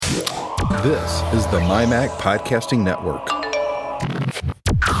This is the MyMac Podcasting Network.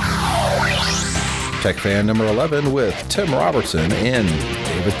 Tech Fan number 11 with Tim Robertson and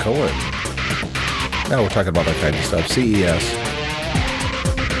David Cohen. Now we're talking about all kinds of stuff. CES,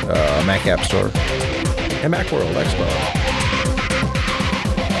 Mac App Store, and Macworld Expo.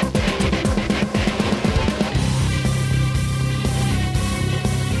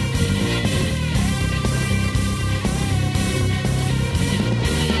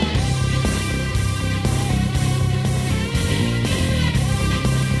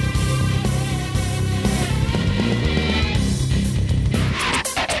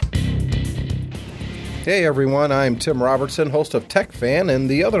 Hey everyone, I'm Tim Robertson, host of Tech Fan, and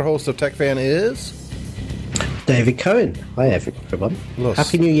the other host of Tech Fan is... David Cohen. Hi everyone.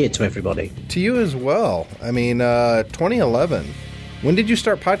 Happy New Year to everybody. To you as well. I mean, 2011. When did you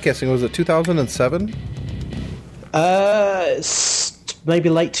start podcasting? Was it 2007? Maybe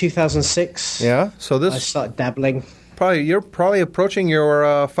late 2006. Yeah, so this... I started dabbling. You're probably approaching your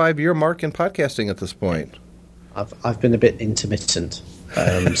 5-year mark in podcasting at this point. I've been a bit intermittent.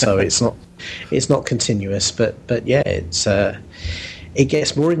 So it's not continuous, but yeah, it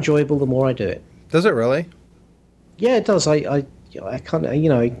gets more enjoyable the more I do it. Does it really? Yeah, it does. I kind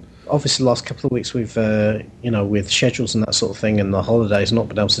of, obviously the last couple of weeks with schedules and that sort of thing and the holidays, not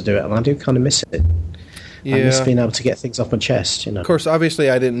been able to do it, and I do kind of miss it. Yeah. I miss being able to get things off my chest. Of course, obviously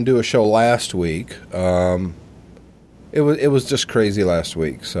I didn't do a show last week. It was just crazy last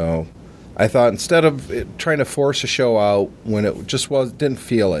week, so I thought instead of trying to force a show out when it just didn't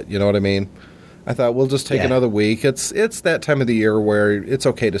feel it, you know what I mean? I thought we'll just take another week. It's that time of the year where it's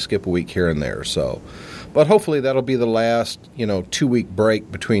okay to skip a week here and there. So, but hopefully that'll be the last 2-week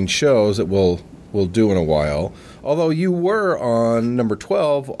break between shows that we'll do in a while. Although you were on number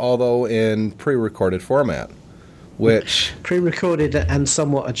 12, although in pre-recorded format, which pre-recorded and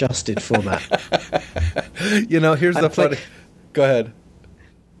somewhat adjusted format. Here's the funny. Go ahead.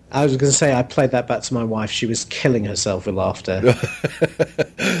 I was going to say I played that back to my wife. She was killing herself with laughter.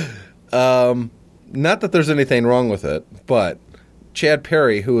 Not that there's anything wrong with it, but Chad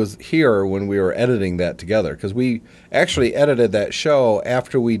Perry, who was here when we were editing that together, because we actually edited that show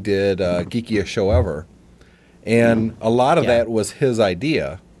after we did Geekiest Show Ever, and a lot of that was his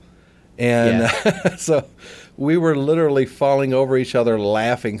idea. And so we were literally falling over each other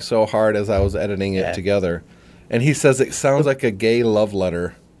laughing so hard as I was editing it together. And he says it sounds like a gay love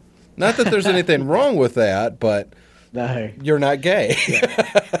letter. Not that there's anything wrong with that, but you're not gay.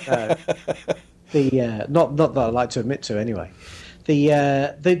 Not that I like to admit to anyway.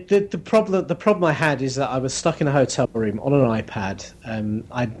 The problem I had is that I was stuck in a hotel room on an iPad.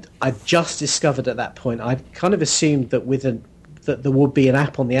 I just discovered at that point. I kind of assumed that that there would be an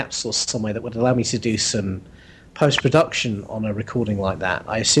app on the App Store somewhere that would allow me to do some post-production on a recording like that.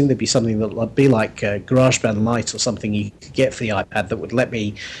 I assumed there'd be something that would be like GarageBand Lite or something you could get for the iPad that would let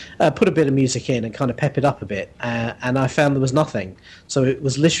me put a bit of music in and kind of pep it up a bit. And I found there was nothing. So it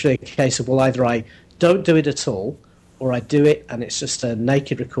was literally a case of, well, either I don't do it at all, or I do it and it's just a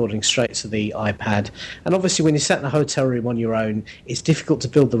naked recording straight to the iPad. And obviously when you're sat in a hotel room on your own, it's difficult to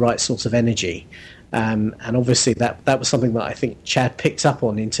build the right sort of energy. And obviously that was something that I think Chad picked up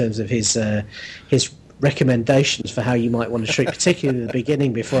on in terms of his recommendations for how you might want to treat, particularly at the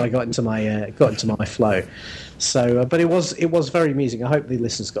beginning before I got into my flow. So, but it was very amusing. I hope the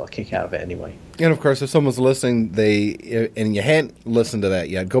listeners got a kick out of it anyway. And of course, if someone's listening, and you hadn't listened to that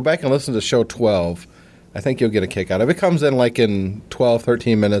yet, go back and listen to show 12. I think you'll get a kick out of it. It comes in like in 12,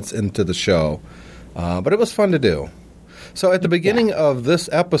 13 minutes into the show, but it was fun to do. So at the beginning of this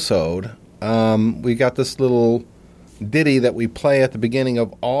episode, we got this little ditty that we play at the beginning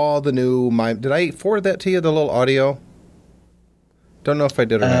of all the new did I forward that to you, the little audio? Don't know if I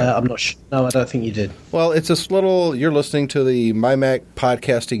did or not. I'm not sure. No, I don't think you did. Well, it's this little, you're listening to the MyMac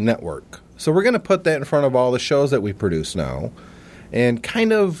Podcasting Network. So we're going to put that in front of all the shows that we produce now and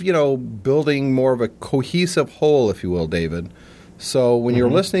kind of, building more of a cohesive whole, if you will, David. So when you're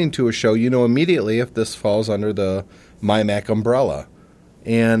listening to a show, you know immediately if this falls under the MyMac umbrella.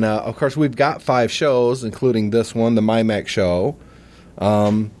 And, of course, we've got 5 shows, including this one, the MyMac Show,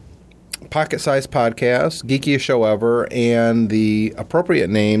 Pocket Size Podcast, Geekiest Show Ever, and the appropriate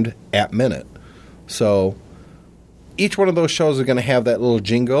named App Minute. So each one of those shows are going to have that little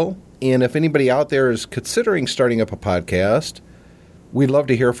jingle. And if anybody out there is considering starting up a podcast, we'd love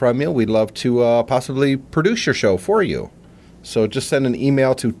to hear from you. We'd love to possibly produce your show for you. So just send an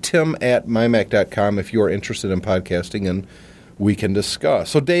email to tim@mymac.com if you're interested in podcasting, and we can discuss.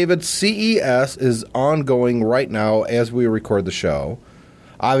 So, David, CES is ongoing right now as we record the show.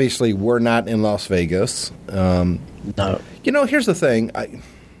 Obviously, we're not in Las Vegas. No. Here's the thing.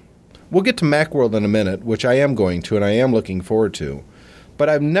 we'll get to Macworld in a minute, which I am going to and I am looking forward to. But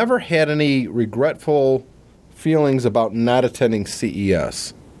I've never had any regretful feelings about not attending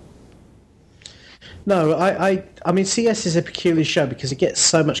CES. No, I mean, CES is a peculiar show because it gets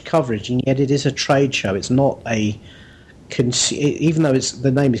so much coverage, and yet it is a trade show. It's not a even though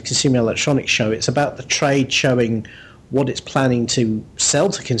the name is Consumer Electronics Show, it's about the trade showing what it's planning to sell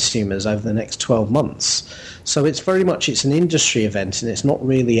to consumers over the next 12 months. So it's very much it's an industry event, and it's not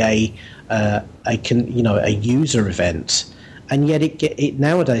really a user event. And yet it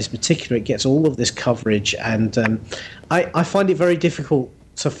nowadays, in particular, it gets all of this coverage, and I find it very difficult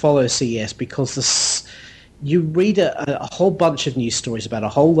to follow CES because you read a whole bunch of news stories about a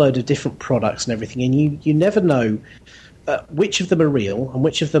whole load of different products and everything, and you never know which of them are real and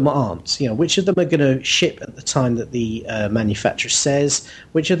which of them aren't. You know, which of them are going to ship at the time that the manufacturer says,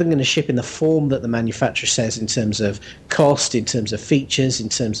 which of them are going to ship in the form that the manufacturer says in terms of cost, in terms of features, in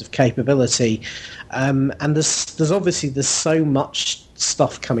terms of capability. And there's so much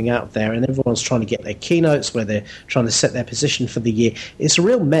stuff coming out there, and everyone's trying to get their keynotes where they're trying to set their position for the year. It's a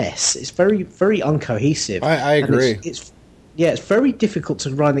real mess. It's very, very uncohesive. I agree. It's very difficult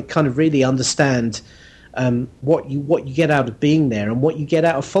to kind of really understand what you get out of being there and what you get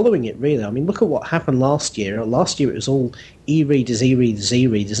out of following it, really. I mean, look at what happened last year. Last year it was all e-readers,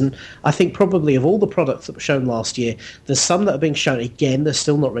 e-readers, and I think probably of all the products that were shown last year, there's some that are being shown again, they're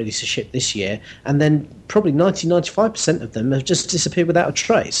still not ready to ship this year, and then probably 90-95% of them have just disappeared without a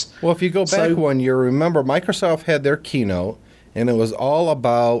trace. Well, if you go back 1 year, remember Microsoft had their keynote, and it was all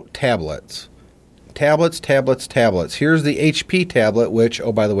about tablets. Tablets. Here's the HP tablet, which,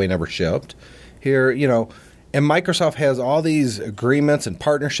 oh, by the way, never shipped. Here, and Microsoft has all these agreements and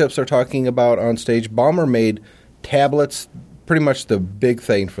partnerships they're talking about on stage. Ballmer made tablets pretty much the big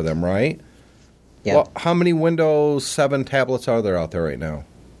thing for them, right? Yeah. Well, how many Windows 7 tablets are there out there right now?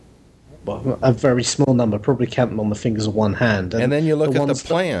 Well, a very small number, probably count them on the fingers of one hand. And then you look at the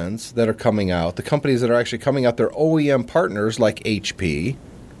plans that are coming out, the companies that are actually coming out, they're OEM partners like HP,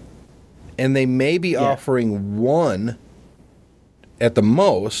 and they may be offering one at the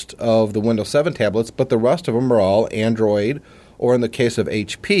most of the Windows 7 tablets, but the rest of them are all Android, or in the case of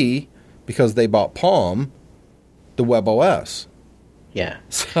HP, because they bought Palm, the WebOS. Yeah.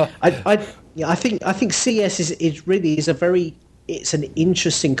 So I think CES is an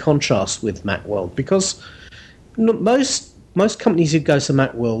interesting contrast with Macworld, because most companies who go to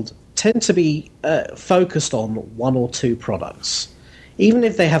Macworld tend to be focused on one or two products. Even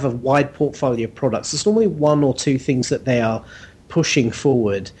if they have a wide portfolio of products, there's normally one or two things that they are pushing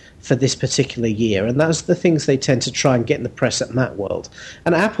forward for this particular year, and that's the things they tend to try and get in the press at Macworld.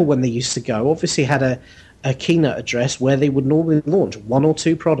 And Apple, when they used to go, obviously had a keynote address where they would normally launch one or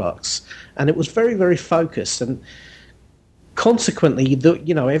two products, and it was very, very focused. And consequently,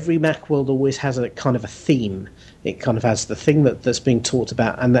 every Macworld always has a kind of a theme. It kind of has the thing that's being talked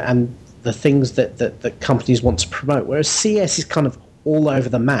about and the things that companies want to promote, whereas CES is kind of all over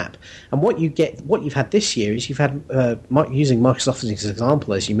the map. And what you've had this year is you've had, using Microsoft as an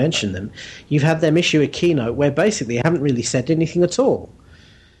example, as you mentioned them, you've had them issue a keynote where basically they haven't really said anything at all.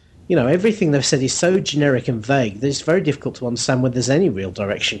 Everything they've said is so generic and vague that it's very difficult to understand whether there's any real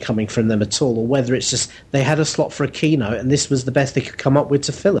direction coming from them at all, or whether it's just they had a slot for a keynote and this was the best they could come up with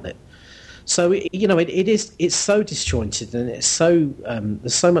to fill it. So it's so disjointed, and it's so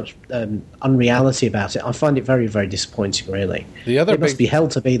there's so much unreality about it. I find it very, very disappointing. Really, it must be hell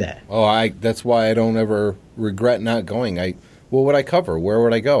to be there. Oh, that's why I don't ever regret not going. What would I cover? Where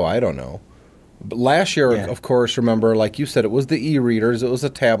would I go? I don't know. But last year, of course, remember, like you said, it was the e-readers, it was the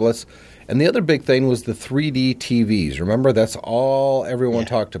tablets, and the other big thing was the 3D TVs. Remember, that's all everyone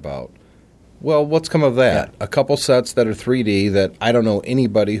talked about. Well, what's come of that? Yeah. A couple sets that are 3D that I don't know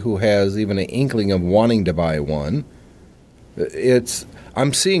anybody who has even an inkling of wanting to buy one.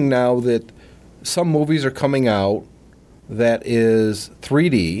 I'm seeing now that some movies are coming out that is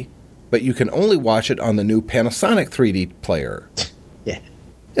 3D, but you can only watch it on the new Panasonic 3D player. Yeah.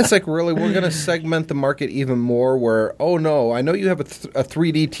 It's like, really, we're going to segment the market even more where, oh, no, I know you have a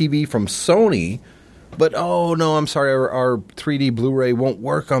 3D TV from Sony, but, oh, no, I'm sorry, our 3D Blu-ray won't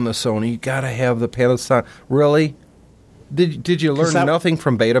work on the Sony. You got to have the Panasonic. Really? Did you learn nothing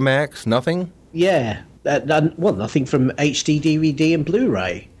from Betamax? Nothing? Yeah. Nothing from HD, DVD, and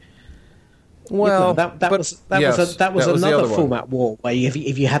Blu-ray. Well, that was another format war where if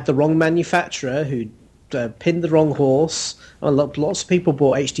you had the wrong manufacturer who pinned the wrong horse, lots of people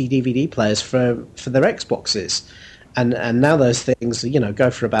bought HD DVD players for their Xboxes. And now those things, go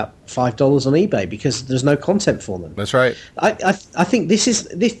for about $5 on eBay because there's no content for them. That's right. I think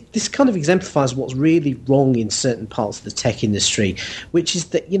this kind of exemplifies what's really wrong in certain parts of the tech industry, which is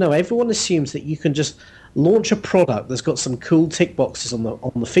that everyone assumes that you can just launch a product that's got some cool tick boxes on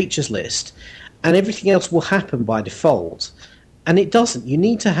the features list, and everything else will happen by default. And it doesn't. You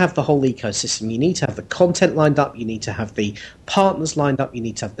need to have the whole ecosystem. You need to have the content lined up. You need to have the partners lined up. You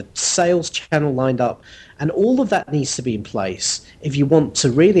need to have the sales channel lined up. And all of that needs to be in place if you want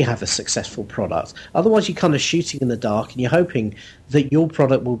to really have a successful product. Otherwise, you're kind of shooting in the dark and you're hoping that your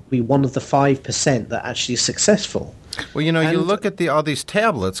product will be one of the 5% that actually is successful. Well, you look at all these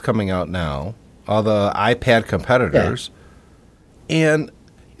tablets coming out now, all the iPad competitors, and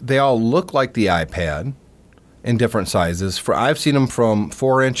they all look like the iPad in different sizes. I've seen them from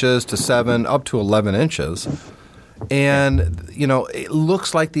 4 inches to 7 up to 11 inches. And, it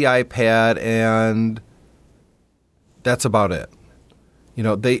looks like the iPad, and that's about it.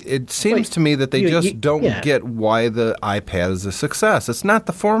 It seems to me that they just don't get why the iPad is a success. It's not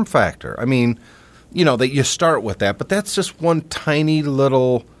the form factor. I mean, that you start with that, but that's just one tiny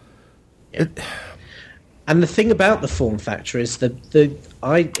little... And the thing about the form factor is that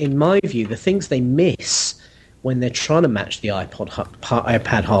in my view, the things they miss when they're trying to match the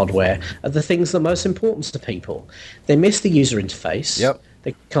iPad hardware are the things that are most important to people. They miss the user interface. Yep.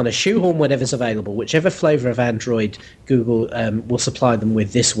 They kind of shoehorn whatever's available. Whichever flavor of Android Google will supply them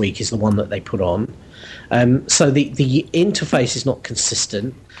with this week is the one that they put on. So the interface is not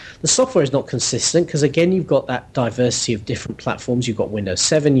consistent. The software is not consistent because, again, you've got that diversity of different platforms. You've got Windows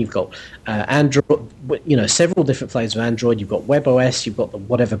 7, you've got Android, several different flavors of Android. You've got WebOS, you've got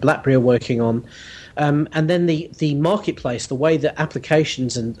whatever BlackBerry are working on. And then the marketplace, the way that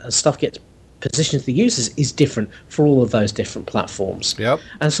applications and stuff gets positioned to the users is different for all of those different platforms. Yep.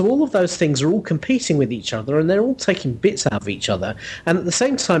 And so all of those things are all competing with each other, and they're all taking bits out of each other. And at the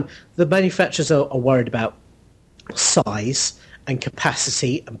same time, the manufacturers are worried about size and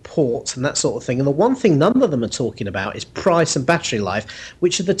capacity and ports and that sort of thing. And the one thing none of them are talking about is price and battery life,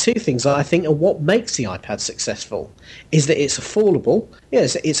 which are the two things that I think are what makes the iPad successful, is that it's affordable.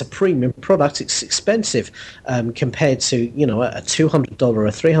 Yes, it's a premium product. It's expensive compared to, a $200 or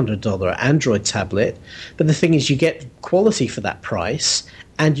 $300 Android tablet. But the thing is, you get quality for that price,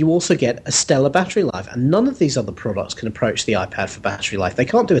 and you also get a stellar battery life. And none of these other products can approach the iPad for battery life. They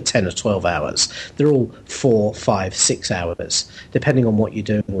can't do a 10 or 12 hours. They're all 4, 5, 6 hours, depending on what you're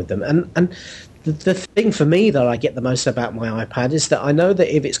doing with them. And the thing for me that I get the most about my iPad is that I know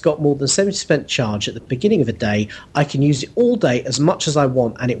that if it's got more than 70% charge at the beginning of a day, I can use it all day as much as I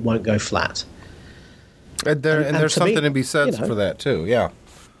want, and it won't go flat. And there's something to be said for that, too, yeah.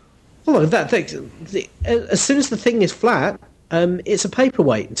 Well, as soon as the thing is flat, it's a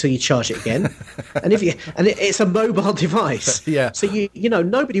paperweight until you charge it again, and it's a mobile device. Yeah. So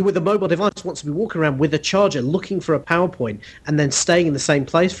nobody with a mobile device wants to be walking around with a charger, looking for a PowerPoint, and then staying in the same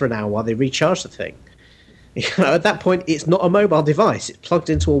place for an hour while they recharge the thing. At that point, it's not a mobile device. It's plugged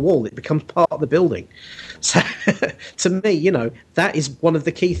into a wall. It becomes part of the building. So, to me, that is one of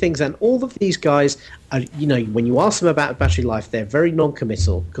the key things. And all of these guys, when you ask them about battery life, they're very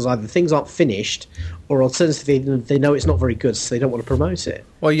non-committal because either things aren't finished or alternatively, they know it's not very good, so they don't want to promote it.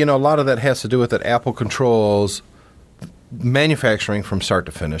 Well, a lot of that has to do with that Apple controls manufacturing from start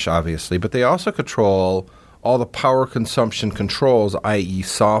to finish, obviously, but they also control all the power consumption controls, i.e.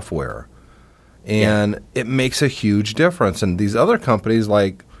 software. And it makes a huge difference. And these other companies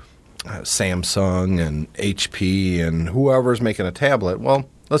like Samsung and HP and whoever's making a tablet, well,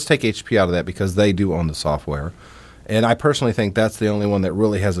 let's take HP out of that because they do own the software. And I personally think that's the only one that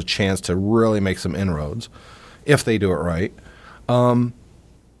really has a chance to really make some inroads if they do it right.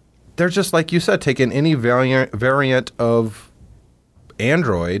 They're just, like you said, taking any variant of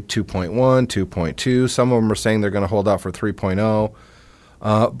Android 2.1, 2.2. Some of them are saying they're going to hold out for 3.0.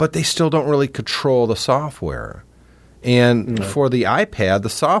 But they still don't really control the software. And for the iPad, the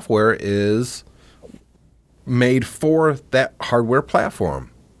software is made for that hardware platform.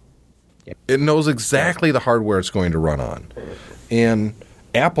 Yep. It knows exactly the hardware it's going to run on. And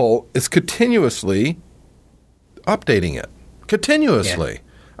Apple is continuously updating it. Continuously. Yeah.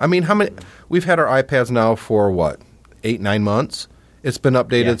 I mean, we've had our iPads now for, 8-9 months? It's been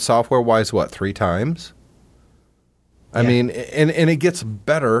updated software-wise, 3 times? I mean, and it gets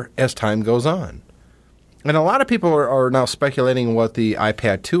better as time goes on. And a lot of people are now speculating what the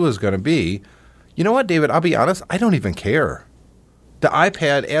iPad 2 is going to be. You know what, David? I'll be honest. I don't even care. The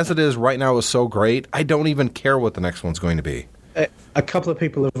iPad, as it is right now, is so great. I don't even care what the next one's going to be. A couple of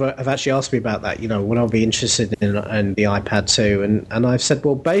people have actually asked me about that, when I'll be interested in the iPad 2. And I've said,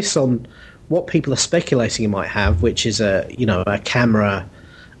 well, based on what people are speculating it might have, which is a camera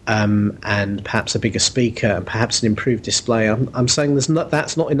and perhaps a bigger speaker and perhaps an improved display. I'm saying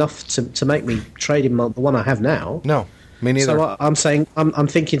that's not enough to make me trade in the one I have now. No, me neither. So I'm saying I'm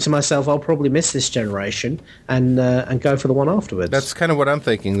thinking to myself, I'll probably miss this generation and go for the one afterwards. That's kind of what I'm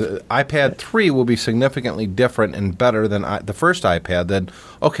thinking. The iPad 3 will be significantly different and better than the first iPad. Then,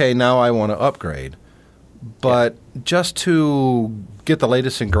 okay, now I want to upgrade. But just to get the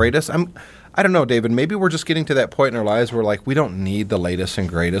latest and greatest, I don't know, David, maybe we're just getting to that point in our lives where, like, we don't need the latest and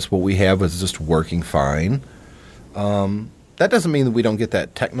greatest. What we have is just working fine. That doesn't mean that we don't get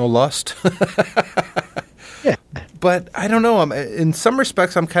that techno lust. Yeah. But I don't know. In some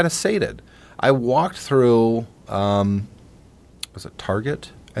respects, I'm kind of sated. I walked through, was it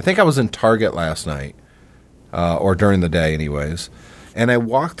Target? I think I was in Target last night, or during the day anyways. And I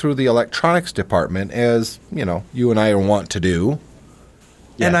walked through the electronics department as, you and I want to do.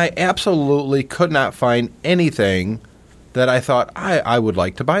 Yeah. And I absolutely could not find anything that I thought I would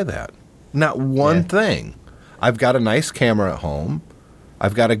like to buy that. Not one thing. I've got a nice camera at home.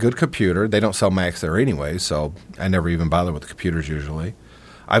 I've got a good computer. They don't sell Macs there anyway, so I never even bother with the computers usually.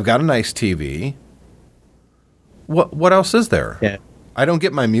 I've got a nice TV. What else is there? Yeah. I don't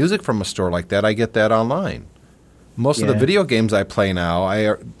get my music from a store like that. I get that online. Most of the video games I play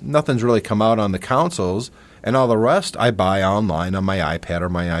now, nothing's really come out on the consoles, and all the rest I buy online on my iPad or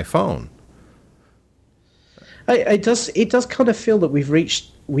my iPhone. It does kind of feel that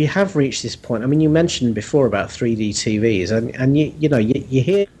we have reached this point. I mean, you mentioned before about 3D TVs, and you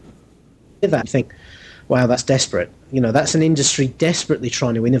hear that and think, wow, that's desperate. That's an industry desperately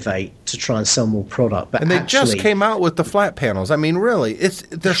trying to innovate to try and sell more product. But and they just came out with the flat panels. I mean, really,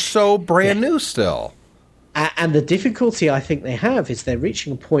 they're so brand new still. And the difficulty I think they have is they're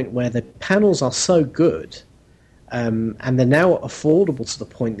reaching a point where the panels are so good, and they're now affordable to the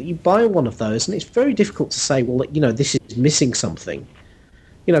point that you buy one of those, and it's very difficult to say, well, this is missing something.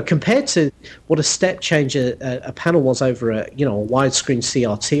 Compared to what a step change a panel was over a widescreen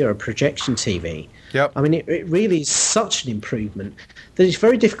CRT or a projection TV. Yep. I mean, it really is such an improvement that it's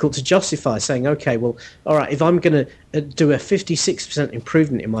very difficult to justify saying, okay, well, all right, if I'm going to do a 56%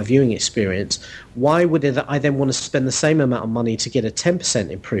 improvement in my viewing experience, why would I then want to spend the same amount of money to get a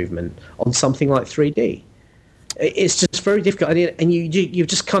 10% improvement on something like 3D? It's just very difficult, and you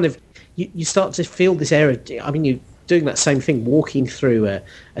just kind of you start to feel this error. I mean, you doing that same thing, walking through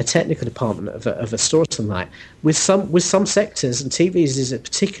a technical department of a store or something like that. With some sectors, and TVs is a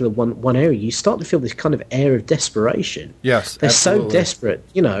particular one area, you start to feel this kind of air of desperation. Yes, they're absolutely. so desperate.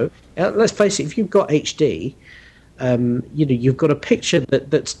 Let's face it, if you've got HD, you've got a picture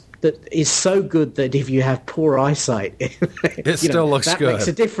that is so good that if you have poor eyesight, it still looks that good. That makes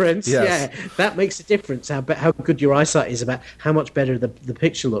a difference. Yes. Yeah, that makes a difference. How good your eyesight is about how much better the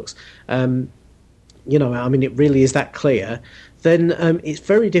picture looks. I mean, it really is that clear. Then it's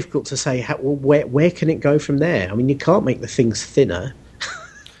very difficult to say where can it go from there. I mean, you can't make the things thinner.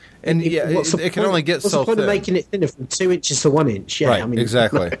 And it can only get so thin. What's the point of making it thinner from 2 inches to 1 inch? Yeah, right, I mean,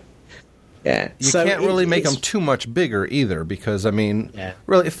 exactly. Yeah, you can't really make them too much bigger either, because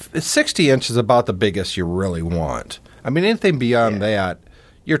really, if 60 inches is about the biggest you really want. I mean, anything beyond that,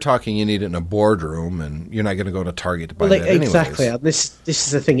 you're talking you need it in a boardroom, and you're not going to go to Target to buy that anyways. Exactly. This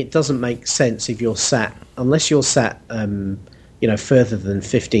is the thing. It doesn't make sense if you're sat further than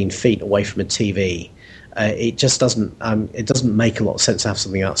 15 feet away from a TV. It just doesn't. It doesn't make a lot of sense to have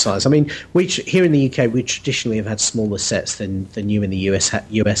something outside. I mean, here in the UK, we traditionally have had smaller sets than you in the US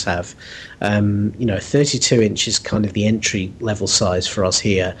have. 32 inch is kind of the entry level size for us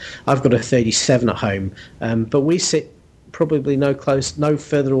here. I've got a 37 at home, but we sit probably no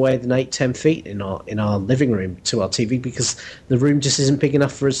further away than 8-10 feet in our living room to our TV, because the room just isn't big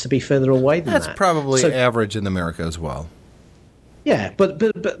enough for us to be further away than that. That's probably average in America as well. Yeah, but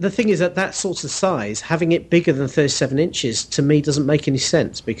the thing is that sort of size, having it bigger than 37 inches, to me doesn't make any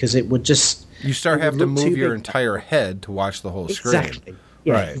sense, because it would just... You start having to move your entire head to watch the whole screen. Exactly.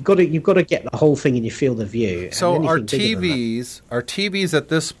 Yeah, right. You've got to get the whole thing in your field of view. So our TVs at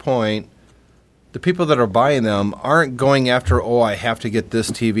this point, the people that are buying them aren't going after, I have to get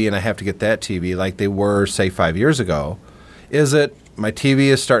this TV and I have to get that TV like they were, say, 5 years ago. Is it, my TV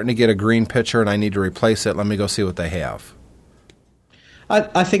is starting to get a green picture and I need to replace it, let me go see what they have?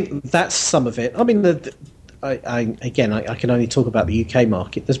 I think that's some of it. I mean, I can only talk about the UK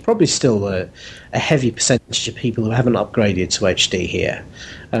market. There's probably still a heavy percentage of people who haven't upgraded to HD here.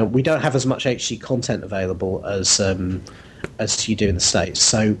 We don't have as much HD content available as as you do in the States.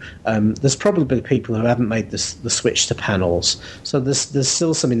 So there's probably people who haven't made the switch to panels. So there's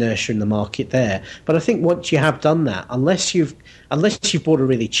still some inertia in the market there. But I think once you have done that, unless you've bought a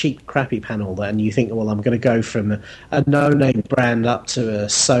really cheap, crappy panel, then you think, well, I'm going to go from a no-name brand up to a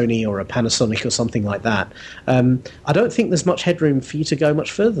Sony or a Panasonic or something like that. I don't think there's much headroom for you to go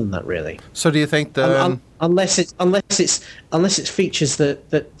much further than that, really. So do you think that... Unless it's features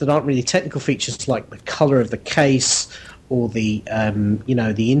that aren't really technical features, like the color of the case or the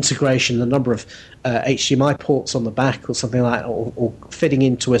the integration, the number of HDMI ports on the back or something like that, or fitting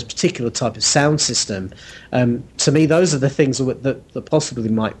into a particular type of sound system. To me, those are the things that possibly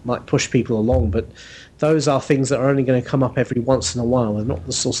might push people along, but those are things that are only going to come up every once in a while. They're not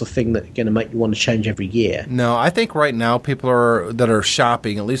the sort of thing that are going to make you want to change every year. No, I think right now people that are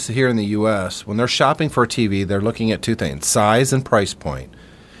shopping, at least here in the U.S., when they're shopping for a TV, they're looking at two things: size and price point.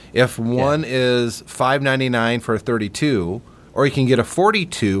 If one is $599 for a 32, or you can get a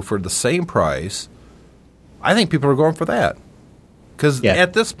 42 for the same price, I think people are going for that. Because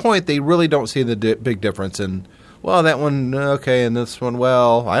at this point, they really don't see the big difference in, well, that one, okay, and this one,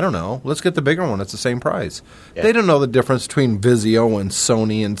 well, I don't know. Let's get the bigger one. It's the same price. Yeah. They don't know the difference between Vizio and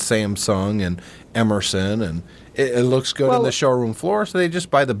Sony and Samsung and Emerson, and it looks good on the showroom floor, so they just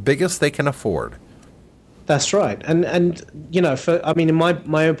buy the biggest they can afford. That's right, and in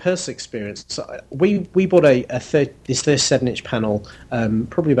my own personal experience, we bought this 37-inch panel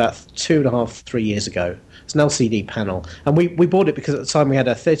probably about 2.5-3 years ago. It's an LCD panel, and we bought it because at the time we had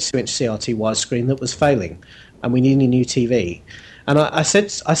a 32-inch CRT widescreen that was failing, and we needed a new TV. And I said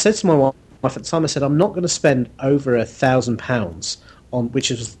to my wife at the time, I said, I'm not going to spend over £1,000 on, which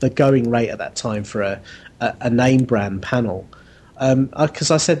was the going rate at that time for a name brand panel.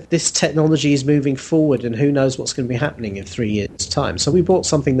 Because I said this technology is moving forward, and who knows what's going to be happening in 3 years' time. So we bought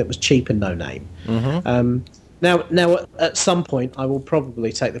something that was cheap and no name. Mm-hmm. Now, at some point, I will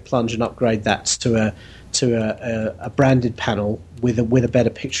probably take the plunge and upgrade that to a branded panel with a better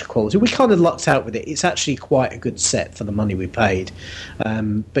picture quality. We kind of lucked out with it. It's actually quite a good set for the money we paid.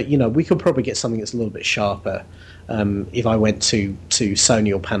 But we could probably get something that's a little bit sharper. If I went to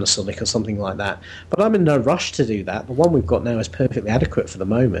Sony or Panasonic or something like that. But I'm in no rush to do that. The one we've got now is perfectly adequate for the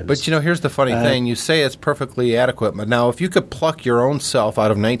moment. But, here's the funny thing. You say it's perfectly adequate, but now if you could pluck your own self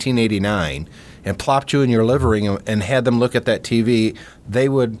out of 1989 and plopped you in your living room and had them look at that TV,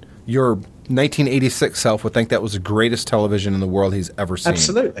 your 1986 self would think that was the greatest television in the world he's ever seen.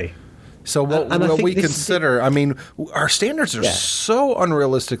 Absolutely. So what we consider, our standards are so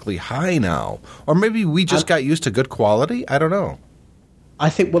unrealistically high now. Or maybe we just got used to good quality. I don't know. I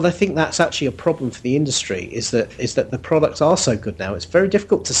think that's actually a problem for the industry, is that the products are so good now. It's very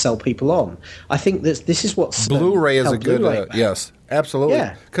difficult to sell people on. I think this is what's... Blu-ray is a good... yes, absolutely.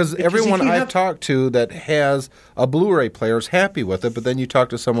 Yeah, because everyone I've talked to that has a Blu-ray player is happy with it, but then you talk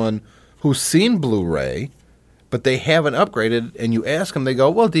to someone who's seen Blu-ray... but they haven't upgraded, and you ask them, they go,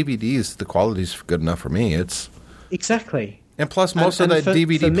 well, DVDs, the quality's good enough for me. It's exactly. And plus, most of the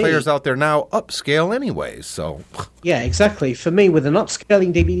DVD players out there now upscale anyways, so... Yeah, exactly. For me, with an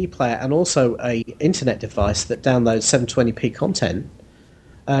upscaling DVD player and also a internet device that downloads 720p content,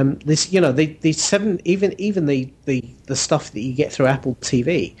 even the stuff that you get through Apple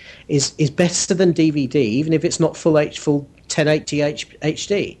TV is better than DVD, even if it's not full 1080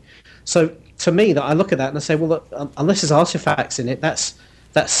 HD. So... to me, that I look at that and I say, well, look, unless there's artifacts in it, that's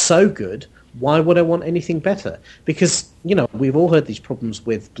so good. Why would I want anything better? Because we've all heard these problems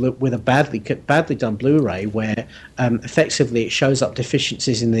with a badly done Blu-ray, where effectively it shows up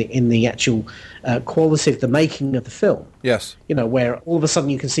deficiencies in the actual quality of the making of the film. Yes. Where all of a sudden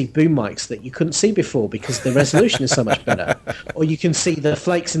you can see boom mics that you couldn't see before because the resolution is so much better, or you can see the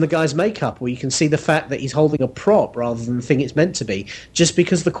flakes in the guy's makeup, or you can see the fact that he's holding a prop rather than the thing it's meant to be, just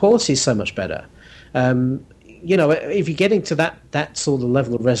because the quality is so much better. If you're getting to that sort of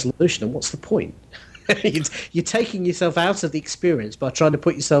level of resolution, then what's the point? You're taking yourself out of the experience by trying to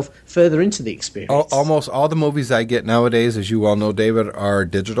put yourself further into the experience. Almost all the movies I get nowadays, as you well know, David, are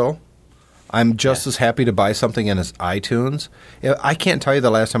digital. I'm just as happy to buy something in as iTunes. I can't tell you the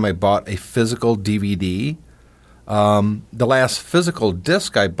last time I bought a physical DVD. The last physical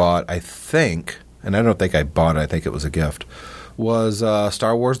disc I bought, I think, and I don't think I bought it, I think it was a gift, was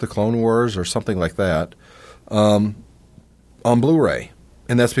Star Wars, The Clone Wars, or something like that. On Blu-ray,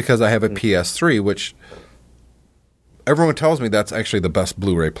 and that's because I have a PS3, which everyone tells me that's actually the best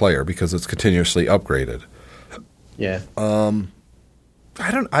Blu-ray player because it's continuously upgraded. Yeah.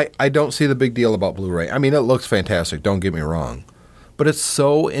 I don't see the big deal about Blu-ray. I mean, it looks fantastic, don't get me wrong, but it's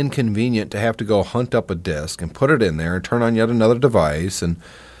so inconvenient to have to go hunt up a disc and put it in there and turn on yet another device and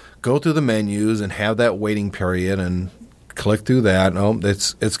go through the menus and have that waiting period and click through that. No,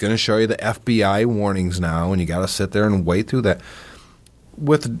 it's going to show you the FBI warnings now, and you got to sit there and wait through that.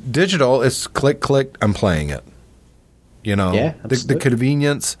 With digital, it's click, I'm playing it. You know, the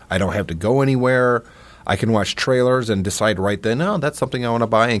convenience. I don't have to go anywhere. I can watch trailers and decide right then, no, that's something I want to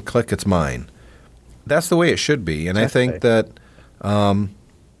buy, and click, it's mine. That's the way it should be. And exactly.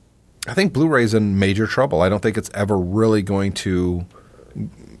 I think Blu-ray's in major trouble. I don't think it's ever really going to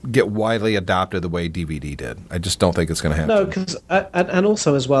get widely adopted the way DVD did. I just don't think it's going to happen. No, because and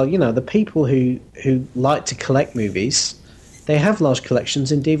also as well, the people who like to collect movies, they have large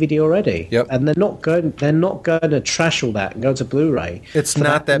collections in DVD already. Yep. And they're not going to trash all that and go to Blu-ray. It's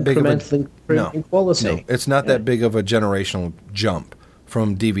not that big of a in quality. No, it's not that big of a generational jump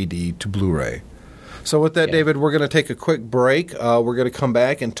from DVD to Blu-ray. So with that, David, we're going to take a quick break. We're going to come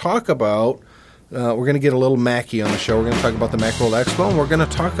back and talk about we're going to get a little Mackie on the show. We're going to talk about the Macworld Expo, and we're going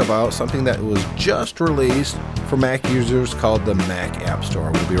to talk about something that was just released for Mac users called the Mac App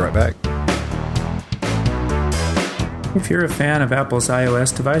Store. We'll be right back. If you're a fan of Apple's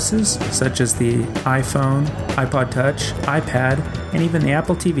iOS devices, such as the iPhone, iPod Touch, iPad, and even the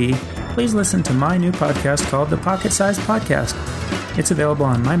Apple TV, please listen to my new podcast called The Pocket Size Podcast. It's available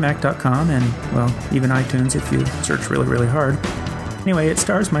on mymac.com and, well, even iTunes if you search really, really hard. Anyway, it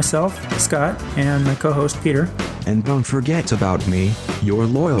stars myself, Scott, and my co-host Peter. And don't forget about me, your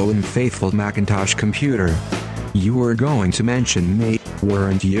loyal and faithful Macintosh computer. You were going to mention me,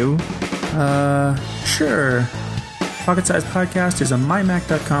 weren't you? Sure. Pocket Size Podcast is a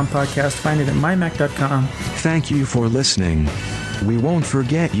mymac.com podcast. Find it at mymac.com. Thank you for listening. We won't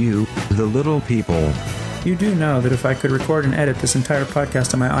forget you, the little people. You do know that if I could record and edit this entire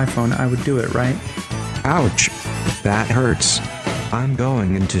podcast on my iPhone, I would do it, right? Ouch. That hurts. I'm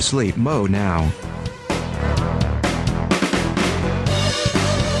going into sleep mode now.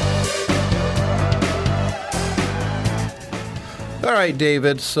 All right,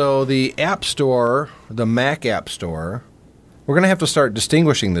 David. So the App Store, the Mac App Store, we're going to have to start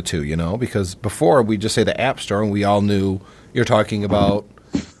distinguishing the two, because before we just say the App Store and we all knew you're talking about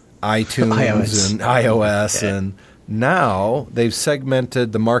iTunes and iOS, and now they've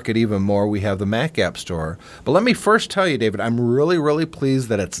segmented the market even more. We have the Mac App Store. But let me first tell you, David, I'm really, really pleased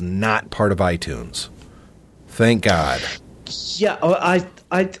that it's not part of iTunes. Thank God. Yeah,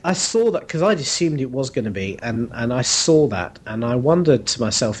 I saw that because I'd assumed it was going to be, and I saw that, and I wondered to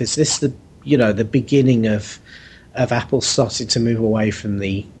myself, is this the beginning of Apple starting to move away from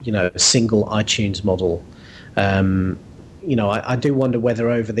the single iTunes model? I do wonder whether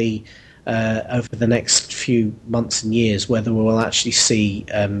over the next few months and years, whether we'll actually see,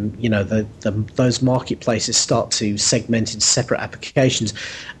 those marketplaces start to segment into separate applications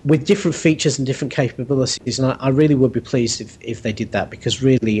with different features and different capabilities. And I really would be pleased if they did that, because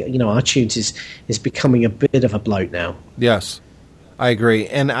really, iTunes is becoming a bit of a bloat now. Yes, I agree.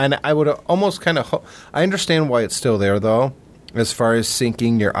 And I would almost kind of I understand why it's still there, though, as far as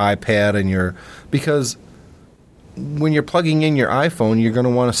syncing your iPad and because when you're plugging in your iPhone, you're going to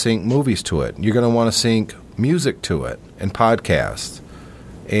want to sync movies to it. You're going to want to sync music to it and podcasts.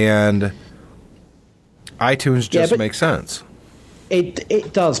 And iTunes just makes sense.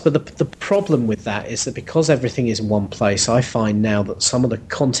 It does, but the problem with that is that because everything is in one place, I find now that some of the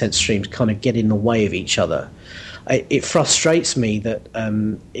content streams kind of get in the way of each other. It frustrates me that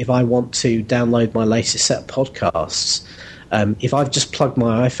if I want to download my latest set of podcasts, if I've just plugged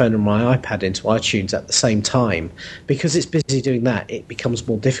my iPhone and my iPad into iTunes at the same time, because it's busy doing that, it becomes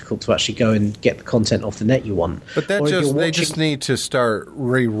more difficult to actually go and get the content off the net you want. But they just need to start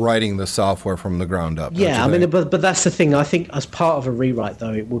rewriting the software from the ground up. Yeah, but that's the thing. I think as part of a rewrite,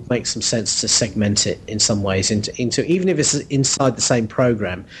 though, it would make some sense to segment it in some ways into even if it's inside the same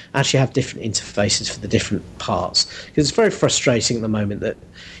program, actually have different interfaces for the different parts. Because it's very frustrating at the moment that,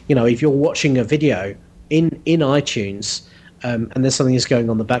 if you're watching a video in iTunes, and there's something that's going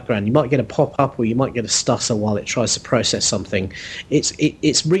on in the background, you might get a pop-up or you might get a stutter while it tries to process something.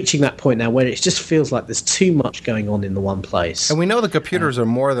 It's reaching that point now where it just feels like there's too much going on in the one place. And we know the computers are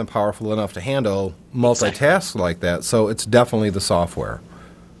more than powerful enough to handle multitasks like that, so it's definitely the software.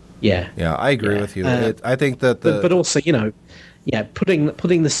 Yeah. Yeah, I agree with you. I think that But also,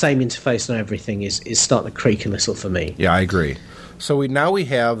 putting the same interface on everything is starting to creak a little for me. Yeah, I agree. So we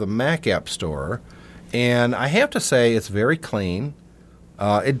have the Mac App Store. And I have to say it's very clean.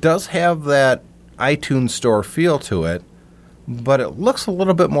 It does have that iTunes Store feel to it, but it looks a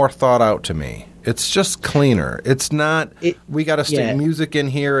little bit more thought out to me. It's just cleaner. It's not we got to stick music in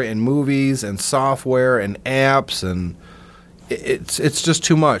here and movies and software and apps, and it's just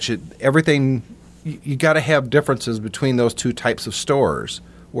too much. Everything you got to have differences between those two types of stores.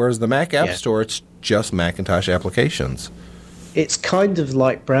 Whereas the Mac App Yeah. Store, it's just Macintosh applications. It's kind of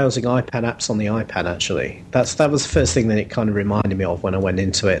like browsing iPad apps on the iPad, actually. That was the first thing that it kind of reminded me of when I went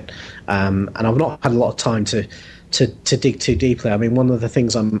into it. And I've not had a lot of time to dig too deeply. I mean, one of the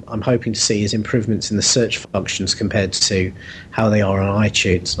things I'm hoping to see is improvements in the search functions compared to how they are on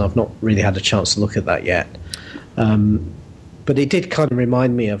iTunes, and I've not really had a chance to look at that yet. But it did kind of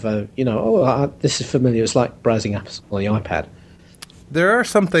remind me of this is familiar. It's like browsing apps on the iPad. There are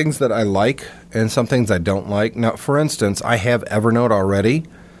some things that I like and some things I don't like. Now, for instance, I have Evernote already,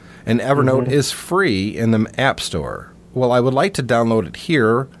 and Evernote is free in the App Store. Well, I would like to download it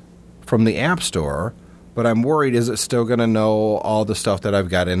here from the App Store, but I'm worried, is it still going to know all the stuff that I've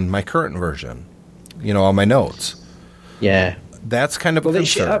got in my current version? All my notes. Yeah. That's kind of a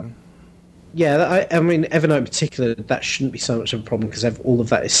concern. I mean, Evernote in particular, that shouldn't be so much of a problem because all of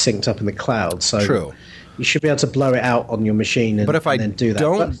that is synced up in the cloud. So True. You should be able to blow it out on your machine and, but if I then do that.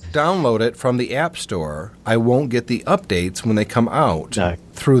 don't download it from the App Store, I won't get the updates when they come out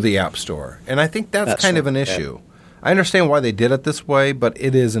through the App Store. And I think that's kind of an issue. I understand why they did it this way, but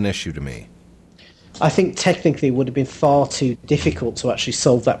it is an issue to me. I think technically it would have been far too difficult to actually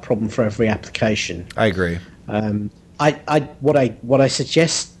solve that problem for every application. I agree. What I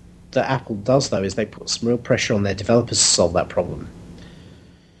suggest that Apple does, though, is they put some real pressure on their developers to solve that problem.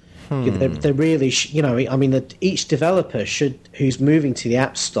 They really, each developer who's moving to the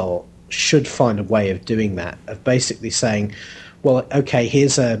App Store should find a way of doing that, of basically saying, well, okay,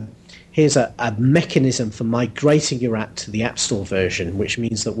 here's a mechanism for migrating your app to the App Store version, which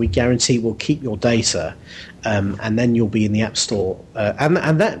means that we guarantee we'll keep your data, and then you'll be in the App Store.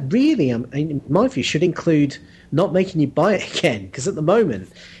 And that really, in my view, should include not making you buy it again, because at the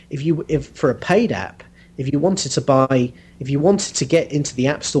moment, if for a paid app, if you wanted to get into the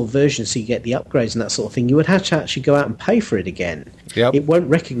App Store version so you get the upgrades and that sort of thing, you would have to actually go out and pay for it again. Yep. It won't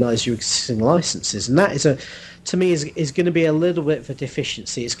recognise your existing licenses, and that to me is going to be a little bit of a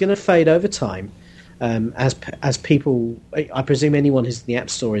deficiency. It's going to fade over time as people. I presume anyone who's in the App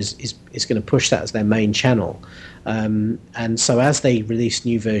Store is going to push that as their main channel, and so as they release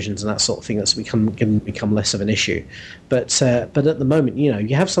new versions and that sort of thing, that's going to become less of an issue. But at the moment,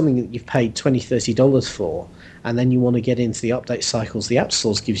 you have something that you've paid $20-$30 for, and then you want to get into the update cycles the App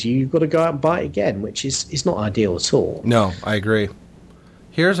Store gives you. You've got to go out and buy it again, which is not ideal at all. No, I agree.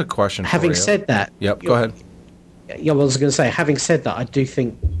 Here's a question for you. Having said that, go ahead. Yeah, well, I was going to say, having said that, I do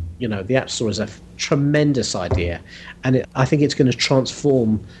think the App Store is a tremendous idea, and I think it's going to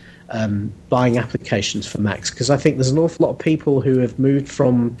transform buying applications for Macs, because I think there's an awful lot of people who have moved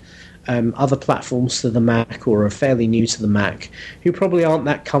from other platforms to the Mac or are fairly new to the Mac who probably aren't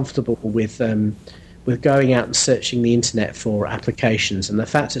that comfortable with going out and searching the internet for applications, and the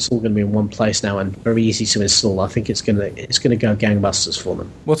fact it's all going to be in one place now and very easy to install, I think it's going to go gangbusters for them.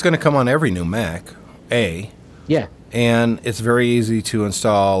 Well, it's going to come on every new Mac, Yeah. And it's very easy to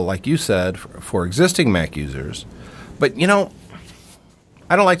install, like you said, for existing Mac users. But,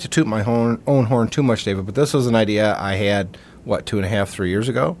 I don't like to toot my own horn too much, David, but this was an idea I had, 2.5, 3 years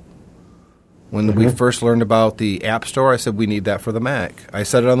ago? When we first learned about the App Store, I said, we need that for the Mac. I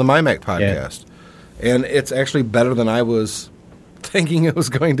said it on the My Mac podcast. Yeah. And it's actually better than I was thinking it was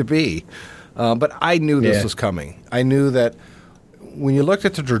going to be. But I knew this was coming. I knew that when you looked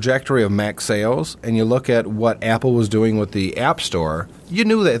at the trajectory of Mac sales and you look at what Apple was doing with the App Store, you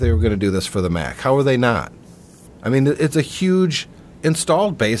knew that they were going to do this for the Mac. How are they not? I mean, it's a huge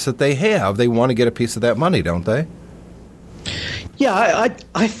installed base that they have. They want to get a piece of that money, don't they? Yeah,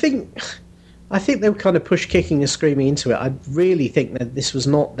 I think they were kind of push kicking and screaming into it. I really think that this was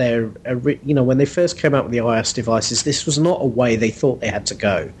not their, when they first came out with the iOS devices, this was not a way they thought they had to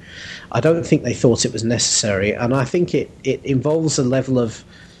go. I don't think they thought it was necessary, and I think it involves a level of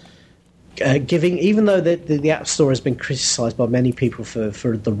giving, even though the App Store has been criticised by many people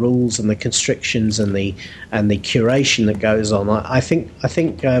for the rules and the constrictions and the curation that goes on. I think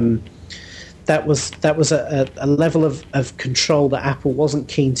that was a level of control that Apple wasn't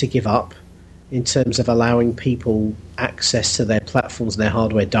keen to give up, in terms of allowing people access to their platforms and their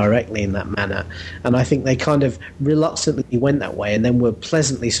hardware directly in that manner. And I think they kind of reluctantly went that way, and then were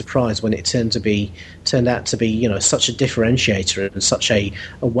pleasantly surprised when it turned out to be such a differentiator and such a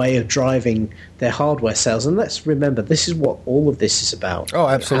way of driving their hardware sales. And let's remember, this is what all of this is about. Oh,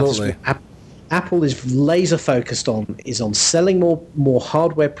 absolutely. Apple is laser focused on selling more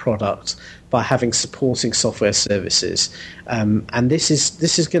hardware products by having supporting software services, and this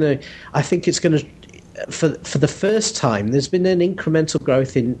is going to. I think it's going to for the first time, there's been an incremental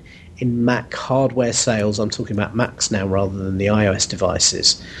growth in Mac hardware sales. I'm talking about Macs now rather than the iOS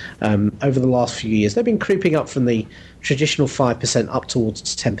devices. Over the last few years, they've been creeping up from the traditional 5% up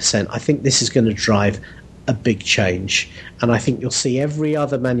towards 10%. I think this is going to drive a big change, and I think you'll see every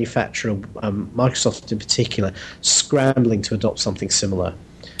other manufacturer, Microsoft in particular, scrambling to adopt something similar.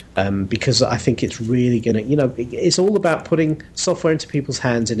 Because I think it's really going to, it's all about putting software into people's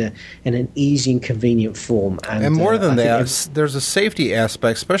hands in an easy and convenient form. And more than that, there's a safety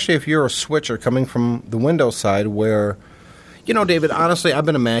aspect, especially if you're a switcher coming from the Windows side where, David, honestly, I've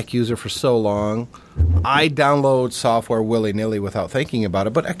been a Mac user for so long. I download software willy-nilly without thinking about it,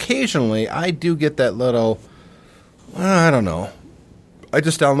 but occasionally I do get that little, I don't know. I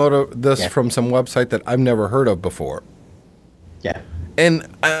just downloaded this from some website that I've never heard of before. Yeah. And,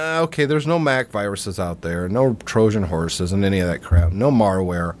 okay, there's no Mac viruses out there, no Trojan horses and any of that crap, no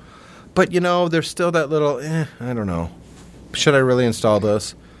malware. But, there's still that little, I don't know. Should I really install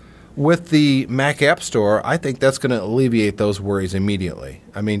this? With the Mac App Store, I think that's going to alleviate those worries immediately.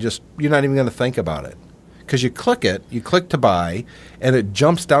 I mean, you're not even going to think about it. Because you click to buy, and it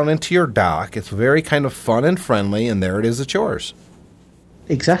jumps down into your dock. It's very kind of fun and friendly, and there it is, it's yours.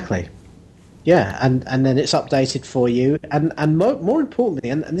 Exactly. Yeah, and then it's updated for you. And more importantly,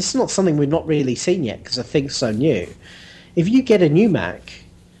 and this is not something we've not really seen yet because the thing's so new, if you get a new Mac,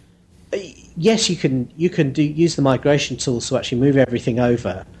 yes, you can use the migration tools to actually move everything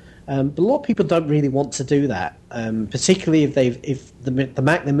over. But a lot of people don't really want to do that, particularly if the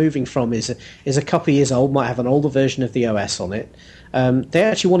Mac they're moving from is a couple of years old, might have an older version of the OS on it. They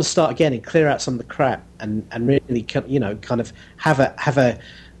actually want to start again and clear out some of the crap and really kind of have a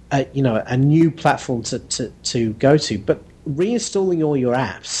new platform to go to. But reinstalling all your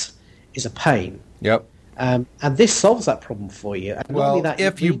apps is a pain. Yep. And this solves that problem for you. And not only that,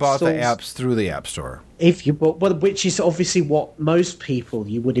 if you bought the apps through the App Store. If you bought, which is obviously what most people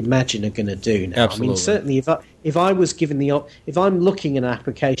you would imagine are going to do now. Absolutely. I mean, certainly if I was given if I'm looking at an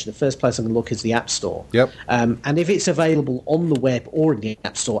application, the first place I'm going to look is the App Store. Yep. And if it's available on the web or in the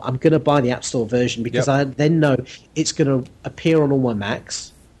App Store, I'm going to buy the App Store version because I then know it's going to appear on all my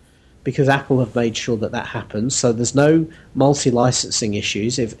Macs. Because Apple have made sure that happens, so there's no multi-licensing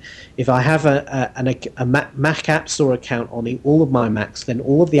issues. If I have a Mac App Store account on all of my Macs, then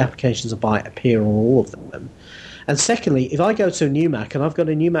all of the applications I buy appear on all of them. And secondly, if I go to a new Mac, and I've got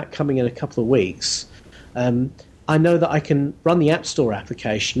a new Mac coming in a couple of weeks, I know that I can run the App Store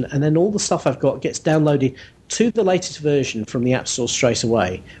application, and then all the stuff I've got gets downloaded to the latest version from the App Store straight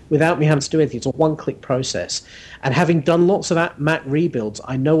away without me having to do anything. It's a one-click process. And having done lots of Mac rebuilds,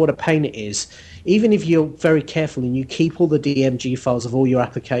 I know what a pain it is. Even if you're very careful and you keep all the DMG files of all your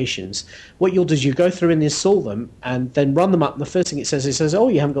applications, what you'll do is you go through and install them and then run them up. And the first thing it says, oh,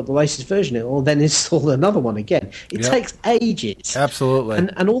 you haven't got the latest version. Or then install another one again. It takes ages. Absolutely.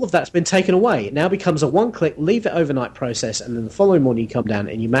 And all of that's been taken away. It now becomes a one-click, leave it overnight process, and then the following morning you come down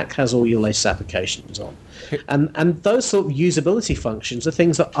and your Mac has all your latest applications on. And those sort of usability functions are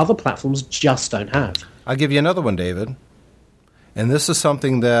things that other platforms just don't have. I'll give you another one, David. And this is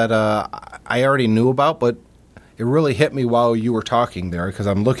something that I already knew about, but it really hit me while you were talking there because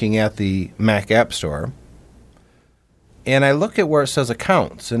I'm looking at the Mac App Store. And I look at where it says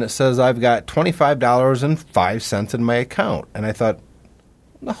accounts, and it says I've got $25.05 in my account. And I thought,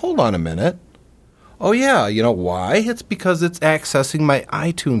 now, hold on a minute. Oh, yeah, you know why? It's because it's accessing my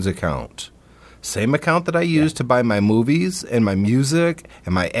iTunes account. Same account that I use to buy my movies and my music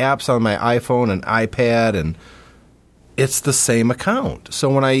and my apps on my iPhone and iPad, and it's the same account. So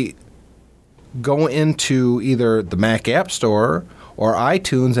when I go into either the Mac App Store or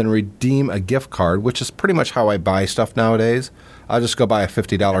iTunes and redeem a gift card, which is pretty much how I buy stuff nowadays, I'll just go buy a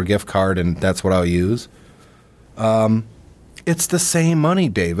 $50 gift card and that's what I'll use. It's the same money,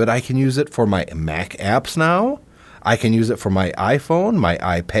 David. I can use it for my Mac apps now. I can use it for my iPhone, my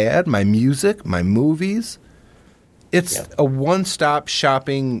iPad, my music, my movies. It's a one-stop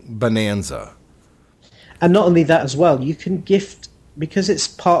shopping bonanza. And not only that as well, you can gift, because it's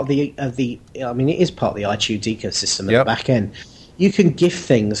part of the I mean, it is part of the iTunes ecosystem at the back end. You can gift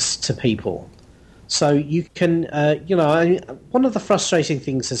things to people. So you can, one of the frustrating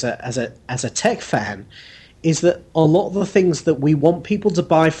things as a tech fan is that a lot of the things that we want people to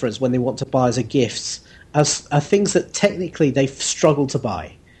buy for us when they want to buy as a gift are things that technically they've struggled to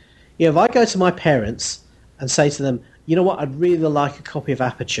buy. If I go to my parents and say to them, you know what, I'd really like a copy of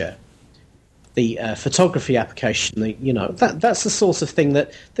Aperture, the photography application, that's the sort of thing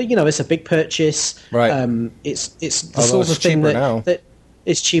that it's a big purchase. Right. It's the sort of thing that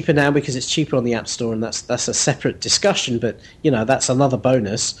It's cheaper now because it's cheaper on the App Store, and that's a separate discussion. But that's another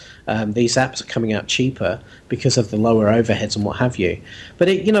bonus. These apps are coming out cheaper because of the lower overheads and what have you. But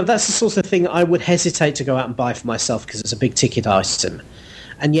that's the sort of thing I would hesitate to go out and buy for myself because it's a big ticket item.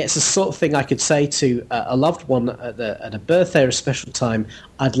 And yet, it's the sort of thing I could say to a loved one at a birthday or a special time.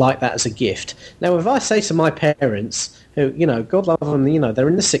 I'd like that as a gift. Now, if I say to my parents, who God love them, they're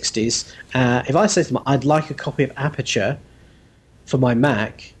in the 60s. If I say to them, I'd like a copy of Aperture for my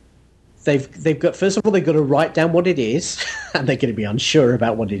Mac, they've got, first of all, they've got to write down what it is, and they're going to be unsure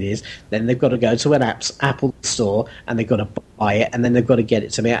about what it is. Then they've got to go to an Apple store, and they've got to buy it, and then they've got to get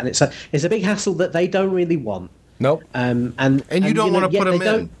it to me. And it's a big hassle that they don't really want. Nope. And you don't want to put them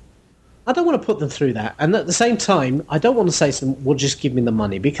in. I don't want to put them through that. And at the same time, I don't want to say to them, well, just give me the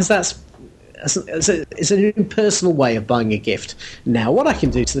money, because it's an impersonal way of buying a gift. Now, what I can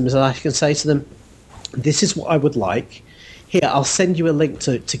do to them is I can say to them, this is what I would like. Here, I'll send you a link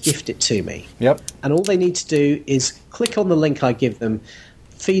to gift it to me. Yep. And all they need to do is click on the link I give them,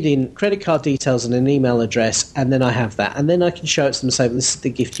 feed in credit card details and an email address, and then I have that. And then I can show it to them and say, this is the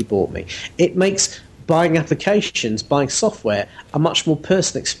gift you bought me. It makes buying applications, buying software, a much more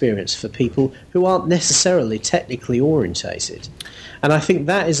personal experience for people who aren't necessarily technically orientated. And I think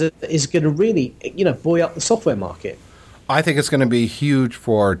that is going to really, buoy up the software market. I think it's going to be huge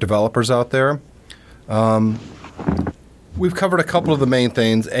for developers out there. We've covered a couple of the main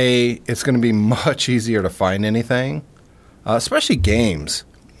things. It's going to be much easier to find anything, especially games.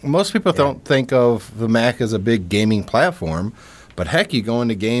 Most people don't think of the Mac as a big gaming platform, but heck, you go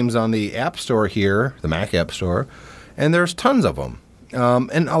into games on the App Store here, the Mac App Store, and there's tons of them.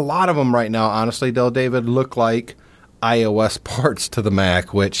 And a lot of them right now, honestly, David, look like iOS ports to the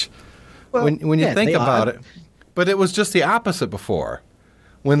Mac, which, when you think about it, but it was just the opposite before.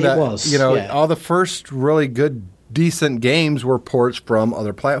 All the first really good, decent games were ports from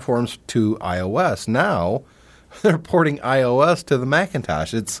other platforms to iOS. Now they're porting iOS to the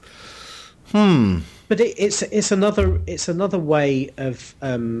Macintosh. But it's another way of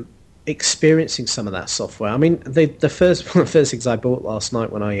experiencing some of that software. I mean, one of the first things I bought last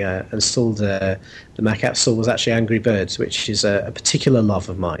night when I installed the Mac App Store was actually Angry Birds, which is a particular love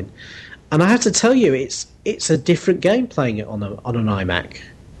of mine. And I have to tell you, it's a different game playing it on an iMac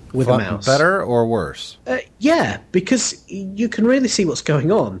with a mouse. Better or worse? Yeah, because you can really see what's going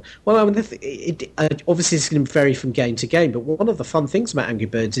on. Well, I mean, obviously it's going to vary from game to game, but one of the fun things about Angry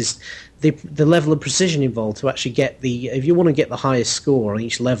Birds is the level of precision involved to actually get if you want to get the highest score on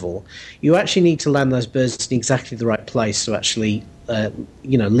each level, you actually need to land those birds in exactly the right place to actually,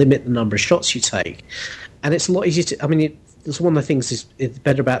 limit the number of shots you take. And it's a lot easier it's one of the things is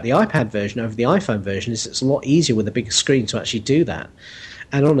better about the iPad version over the iPhone version is it's a lot easier with a bigger screen to actually do that.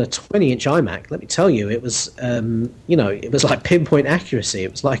 And on a 20-inch iMac, let me tell you, it was, it was like pinpoint accuracy. It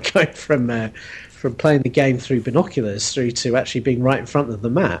was like going from playing the game through binoculars through to actually being right in front of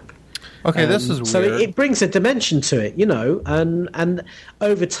the map. Okay, this is weird. So it brings a dimension to it, and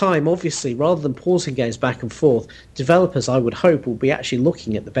over time, obviously, rather than pausing games back and forth, developers, I would hope, will be actually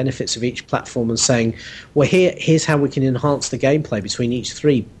looking at the benefits of each platform and saying, well, here's how we can enhance the gameplay between each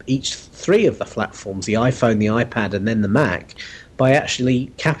three of the platforms, the iPhone, the iPad, and then the Mac, by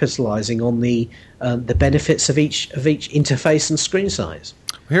actually capitalizing on the benefits of each interface and screen size.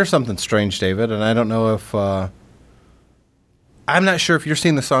 Here's something strange, David, and I don't know if I'm not sure if you're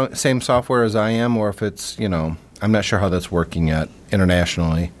seeing the same software as I am, or if it's I'm not sure how that's working yet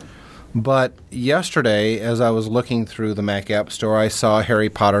internationally. But yesterday, as I was looking through the Mac App Store, I saw Harry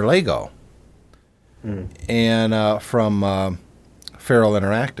Potter Lego, and from Feral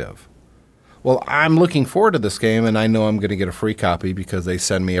Interactive. Well, I'm looking forward to this game, and I know I'm going to get a free copy because they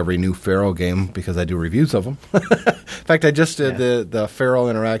send me every new Feral game because I do reviews of them. In fact, I just did the Feral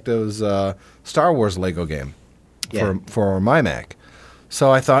Interactive's Star Wars Lego game for my Mac. So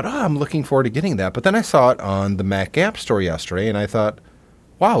I thought, I'm looking forward to getting that. But then I saw it on the Mac App Store yesterday, and I thought,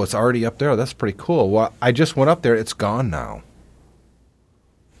 wow, it's already up there. That's pretty cool. Well, I just went up there. It's gone now.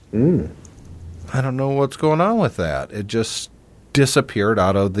 I don't know what's going on with that. It just disappeared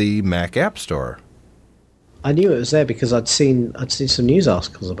out of the Mac App Store. I knew it was there because I'd seen some news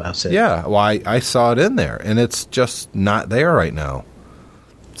articles about it. Yeah, well, I saw it in there, and it's just not there right now.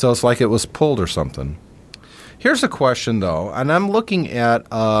 So it's like it was pulled or something. Here's a question, though, and I'm looking at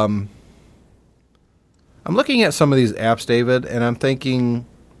some of these apps, David, and I'm thinking,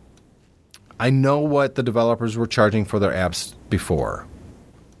 I know what the developers were charging for their apps before,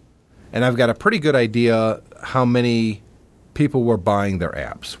 and I've got a pretty good idea how many people were buying their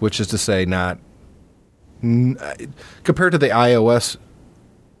apps, which is to say, not compared to the iOS,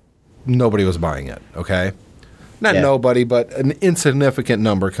 nobody was buying it. Okay, not nobody, but an insignificant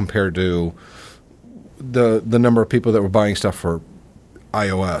number compared to the number of people that were buying stuff for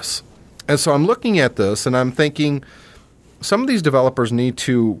iOS. And so I'm looking at this and I'm thinking some of these developers need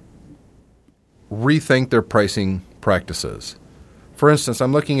to rethink their pricing practices. For instance,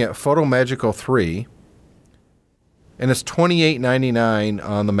 I'm looking at PhotoMagico 3, and it's $28.99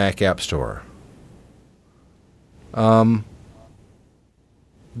 on the Mac App Store. That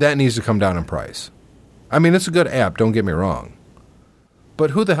needs to come down in price. I mean, it's a good app, don't get me wrong. But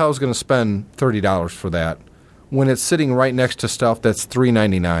who the hell is going to spend $30 for that when it's sitting right next to stuff that's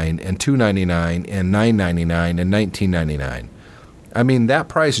 $3.99 and $2.99 and $9.99 and $19.99? I mean, that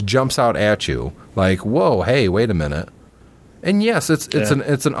price jumps out at you like, whoa, hey, wait a minute. And yes, it's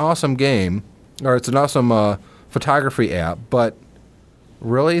an awesome game, or it's an awesome photography app, but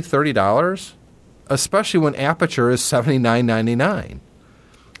really $30? Especially when Aperture is $79.99.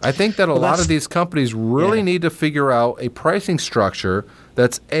 I think that a lot of these companies really need to figure out a pricing structure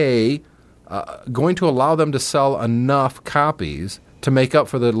that's going to allow them to sell enough copies to make up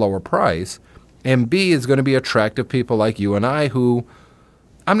for the lower price, and B, is going to be attractive people like you and I who,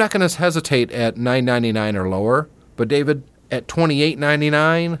 I'm not going to hesitate at $9.99 or lower, but David, at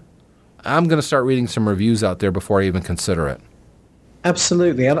 $28.99, I'm going to start reading some reviews out there before I even consider it.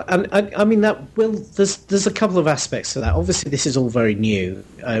 Absolutely, and I mean there's a couple of aspects to that. Obviously, this is all very new.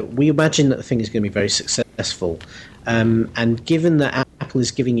 We imagine that the thing is going to be very successful, and given that Apple is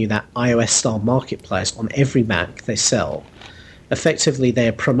giving you that iOS-style marketplace on every Mac they sell, effectively they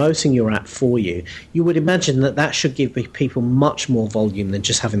are promoting your app for you. You would imagine that should give people much more volume than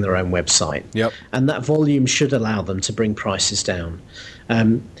just having their own website. Yep. And that volume should allow them to bring prices down.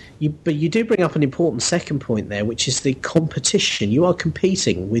 But you do bring up an important second point there, which is the competition. You are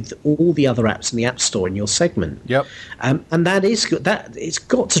competing with all the other apps in the App Store in your segment. Yep. And that is that it's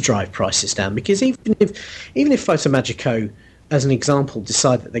got to drive prices down, because even if PhotoMagico, as an example,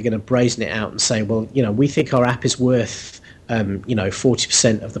 decide that they're going to brazen it out and say, well, we think our app is worth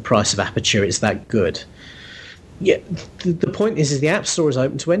 40% of the price of Aperture, it's that good. Yeah, the point is the App Store is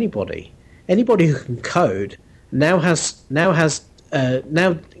open to anybody. Anybody who can code now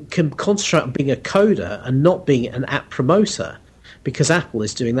can concentrate on being a coder and not being an app promoter, because Apple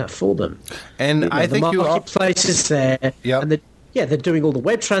is doing that for them. And I think the marketplace is there, and they're doing all the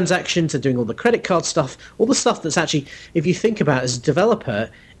web transactions, they're doing all the credit card stuff, all the stuff that's actually, if you think about it as a developer,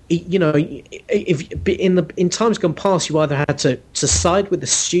 if in times gone past, you either had to side with the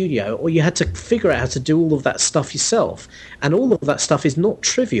studio, or you had to figure out how to do all of that stuff yourself, and all of that stuff is not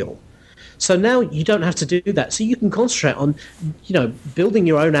trivial. So now you don't have to do that. So you can concentrate on, building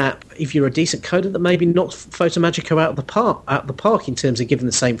your own app if you're a decent coder that maybe knocks PhotoMagico out of the park in terms of giving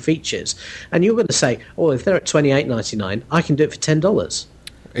the same features. And you're going to say, oh, if they're at $28.99, I can do it for $10.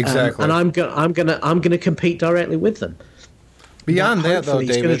 Exactly. And I'm going to compete directly with them. Beyond that, though, David,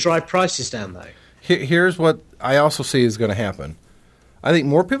 it's going to drive prices down, though. Here's what I also see is going to happen. I think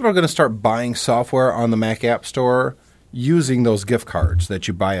more people are going to start buying software on the Mac App Store using those gift cards that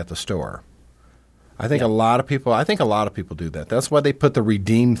you buy at the store. I think a lot of people do that. That's why they put the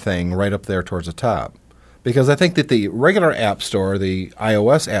redeem thing right up there towards the top. Because I think that the regular App Store, the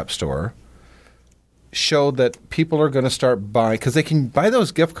iOS App Store, showed that people are going to start buying, because they can buy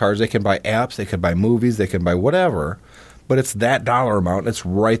those gift cards, they can buy apps, they can buy movies, they can buy whatever, but it's that dollar amount, it's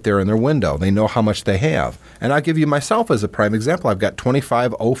right there in their window. They know how much they have. And I'll give you myself as a prime example. I've got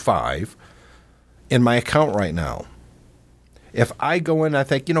 $25.05 in my account right now. If I go in, I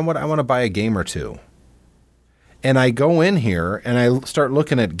think, you know what, I want to buy a game or two. And I go in here and I start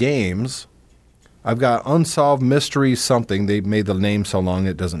looking at games. I've got Unsolved Mysteries something. They made the name so long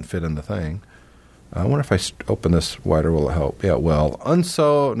it doesn't fit in the thing. I wonder if I open this wider, will it help? Yeah, well,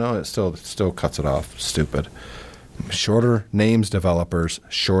 no, it still cuts it off. Stupid. Shorter names, developers,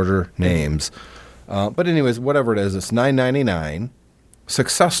 shorter names. But anyways, whatever it is, it's $9.99.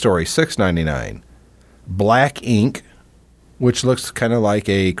 Success Story, $6.99. Black Ink, which looks kind of like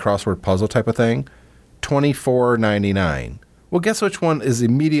a crossword puzzle type of thing, $24.99. Well, guess which one is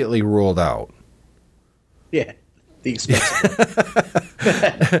immediately ruled out? Yeah, the expensive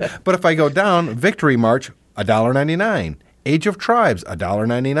one. But if I go down, Victory March, $1.99. Age of Tribes,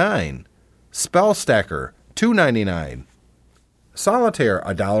 $1.99. Spell Stacker, $2.99. Solitaire,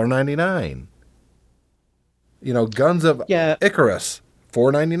 $1.99. Guns of Icarus,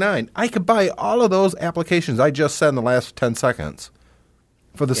 $4.99. I could buy all of those applications I just said in the last 10 seconds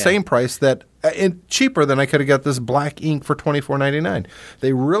for the same price cheaper than I could have got this Black Ink for $24.99.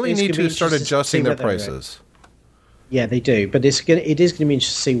 They really need to start adjusting their prices. Yeah, they do, but it is going to be interesting to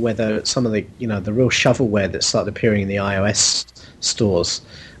see whether some of the the real shovelware that started appearing in the iOS stores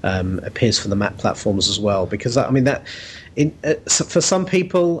appears for the Mac platforms as well. Because I mean for some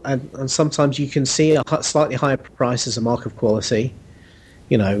people, and sometimes you can see a slightly higher price as a mark of quality.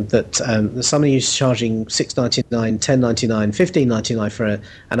 That somebody who's charging $6.99, $10.99, $15.99 for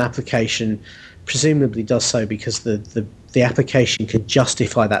an application, presumably does so because the application can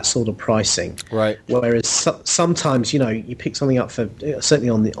justify that sort of pricing. Right. Whereas sometimes, you pick something up for, certainly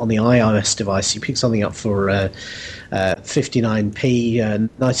on the iOS device, you pick something up for 59p,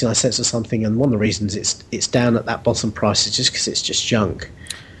 99 cents or something, and one of the reasons it's down at that bottom price is just because it's just junk.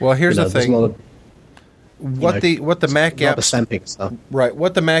 Well, here's the thing. A lot of, what the Mac App stamping stuff. Right.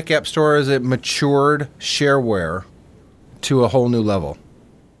 What the Mac App Store is, it matured shareware to a whole new level.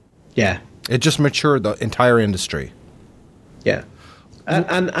 Yeah. It just matured the entire industry. Yeah.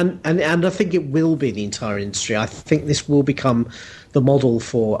 And I think it will be the entire industry. I think this will become the model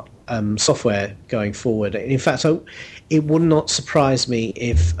for software going forward. In fact, it would not surprise me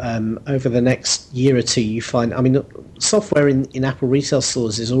if over the next year or two you find, software in Apple retail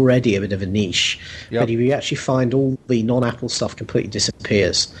stores is already a bit of a niche. Yep. But if you actually find all the non-Apple stuff completely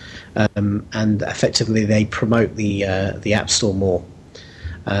disappears, and effectively they promote the App Store more.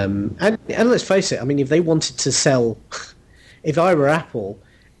 And let's face it, if they wanted to sell, if I were Apple,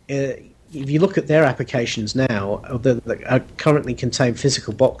 if you look at their applications now that currently contain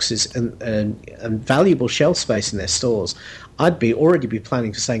physical boxes and valuable shelf space in their stores, I'd already be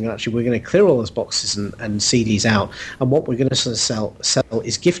planning for saying, actually, we're going to clear all those boxes and CDs out, and what we're going to sell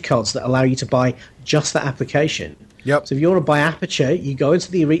is gift cards that allow you to buy just that application. Yep. So if you want to buy Aperture, you go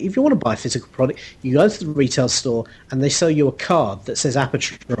into if you want to buy a physical product, you go to the retail store and they sell you a card that says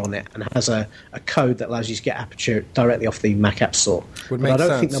Aperture on it and has a code that allows you to get Aperture directly off the Mac App Store. Would but make I don't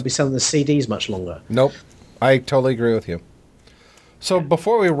sense. think they'll be selling the CDs much longer. Nope. I totally agree with you. So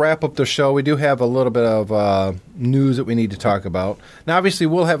before we wrap up the show, we do have a little bit of news that we need to talk about. Now, obviously,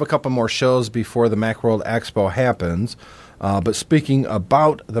 we'll have a couple more shows before the Macworld Expo happens. But speaking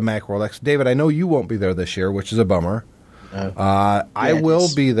about the Macworld Expo, David, I know you won't be there this year, which is a bummer. I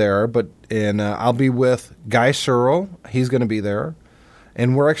will be there, but I'll be with Guy Searle. He's going to be there.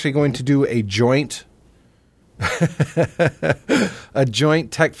 And we're actually going to do a joint TechFan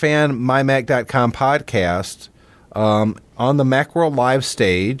MyMac.com podcast on the Macworld Live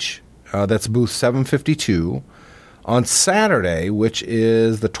stage. That's booth 752 on Saturday, which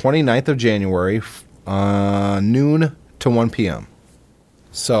is the 29th of January, noon to 1 p.m.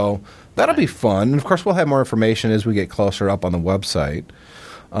 So that'll be fun. And of course, we'll have more information as we get closer up on the website.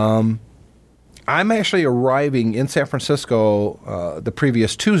 I'm actually arriving in San Francisco the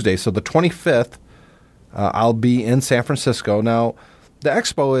previous Tuesday, so the 25th. I'll be in San Francisco. Now, the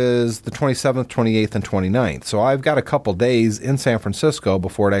expo is the 27th, 28th, and 29th, so I've got a couple days in San Francisco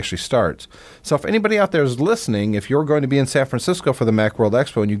before it actually starts. So if anybody out there is listening, if you're going to be in San Francisco for the Macworld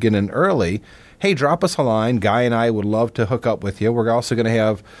Expo and you get in early, hey, drop us a line. Guy and I would love to hook up with you. We're also going to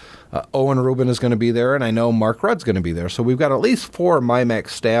have Owen Rubin is going to be there, and I know Mark Rudd's going to be there. So we've got at least 4 MyMac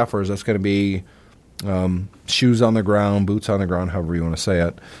staffers that's going to be shoes on the ground, boots on the ground, however you want to say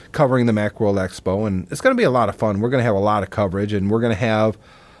it, covering the Macworld Expo. And it's going to be a lot of fun. We're going to have a lot of coverage, and we're going to have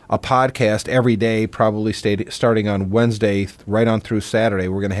a podcast every day, probably starting on Wednesday right on through Saturday.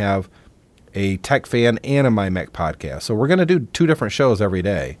 We're going to have a Tech Fan and a MyMac podcast. So we're going to do 2 different shows every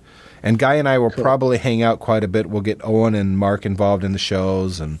day. And Guy and I will probably hang out quite a bit. We'll get Owen and Mark involved in the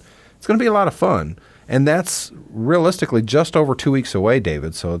shows, and it's going to be a lot of fun. And that's realistically just over 2 weeks away,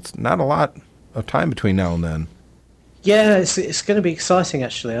 David, so it's not a lot of time between now and then. Yeah, it's going to be exciting,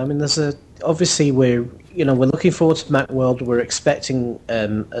 actually. Obviously we're looking forward to Macworld. We're expecting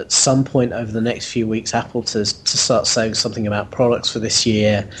at some point over the next few weeks Apple to start saying something about products for this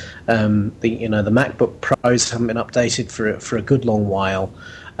year. The MacBook Pros haven't been updated for a good long while.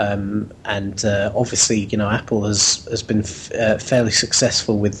 Obviously, Apple has been fairly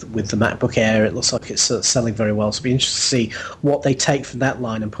successful with the MacBook Air. It looks like it's selling very well. So it'll be interesting to see what they take from that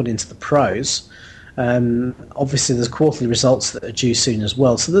line and put into the Pros. Obviously, there's quarterly results that are due soon as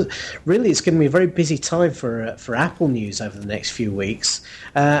well. So really, it's going to be a very busy time for Apple news over the next few weeks.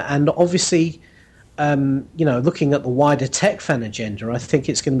 And obviously, looking at the wider tech fan agenda, I think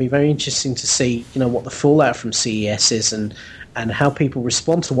it's going to be very interesting to see, what the fallout from CES is and how people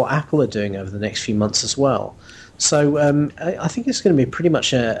respond to what Apple are doing over the next few months as well. So I think it's going to be pretty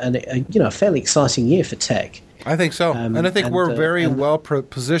much a fairly exciting year for tech. I think so. And I think we're very well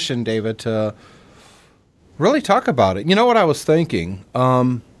positioned, David, to really talk about it. You know what I was thinking?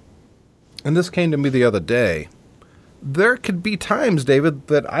 And this came to me the other day. there could be times, David,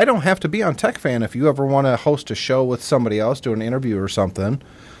 that I don't have to be on TechFan if you ever want to host a show with somebody else, do an interview or something,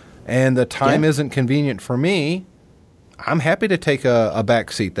 and the time isn't convenient for me. I'm happy to take a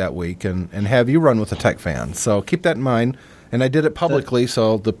back seat that week and have you run with the TechFan. So keep that in mind. And I did it publicly,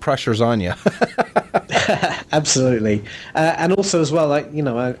 so the pressure's on you. Absolutely. And also as well, like, you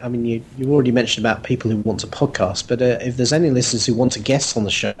already mentioned about people who want to podcast, but if there's any listeners who want to guest on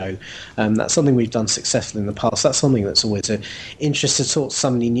the show, that's something we've done successfully in the past. That's something that's always an interest to talk to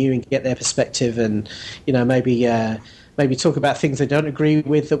somebody new and get their perspective and, maybe talk about things they don't agree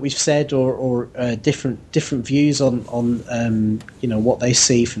with that we've said or different views on what they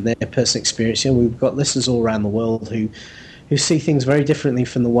see from their personal experience. We've got listeners all around the world who see things very differently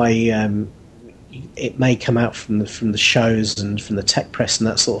from the way it may come out from the shows and from the tech press and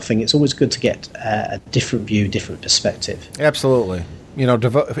that sort of thing. It's always good to get a different view, different perspective. Absolutely.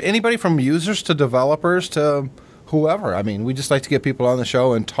 Anybody from users to developers to whoever. I mean, we just like to get people on the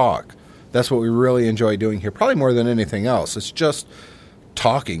show and talk. That's what we really enjoy doing here, probably more than anything else. It's just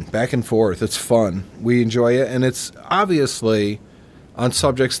talking back and forth. It's fun. We enjoy it, and it's obviously on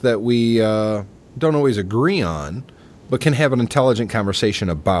subjects that we don't always agree on, but can have an intelligent conversation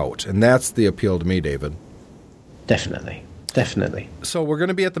about, and that's the appeal to me, David. Definitely. So we're going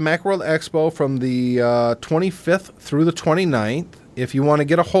to be at the Macworld Expo from the 25th through the 29th. If you want to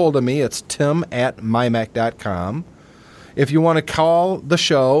get a hold of me, it's tim@mymac.com. If you want to call the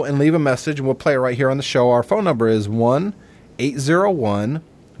show and leave a message, and we'll play it right here on the show, our phone number is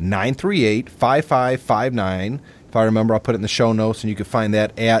 1-801-938-5559. If I remember, I'll put it in the show notes, and you can find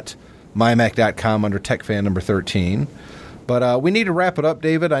that at mymac.com under TechFan number 13. But we need to wrap it up,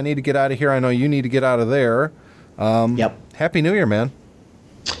 David. I need to get out of here. I know you need to get out of there. Yep. Happy New Year, man.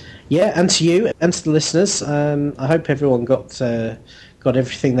 Yeah, and to you and to the listeners. I hope everyone got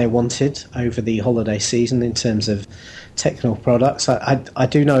everything they wanted over the holiday season in terms of technical products. I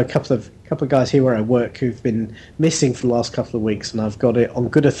do know a couple of guys here where I work who've been missing for the last couple of weeks, and I've got it on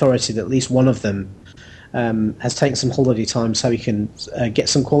good authority that at least one of them has taken some holiday time so he can get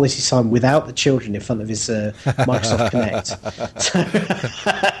some quality time without the children in front of his Microsoft Connect. So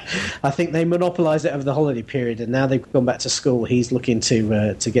I think they monopolised it over the holiday period, and now they've gone back to school. He's looking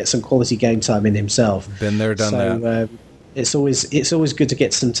to get some quality game time in himself. Been there, done that. It's always good to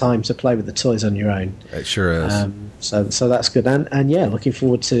get some time to play with the toys on your own. It sure is. So that's good. And yeah, looking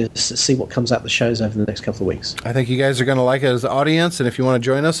forward to see what comes out the shows over the next couple of weeks. I think you guys are going to like it as the audience. And if you want to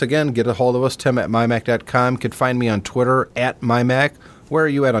join us, again, get a hold of us, tim@mymac.com. You can find me on Twitter, @mymac. Where are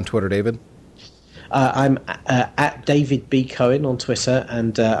you at on Twitter, David? I'm at David B. Cohen on Twitter,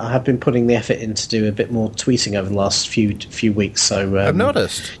 and I have been putting the effort in to do a bit more tweeting over the last few weeks. So I've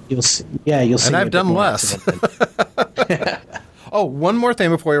noticed. You'll see. And I've done less. Oh, one more thing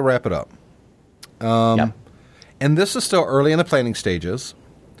before we wrap it up. Yep. And this is still early in the planning stages,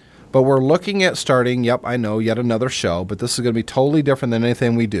 but we're looking at starting, yet another show, but this is going to be totally different than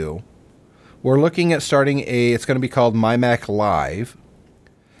anything we do. We're looking at starting it's going to be called MyMac Live,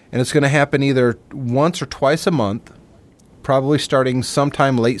 and it's going to happen either once or twice a month, probably starting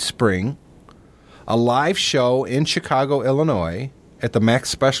sometime late spring, a live show in Chicago, Illinois, at the Mac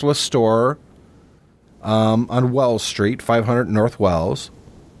Specialist store on Wells Street, 500 North Wells.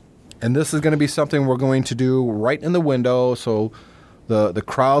 And this is going to be something we're going to do right in the window so the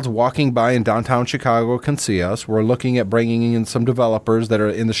crowds walking by in downtown Chicago can see us. We're looking at bringing in some developers that are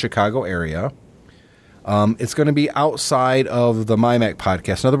in the Chicago area. It's going to be outside of the MyMac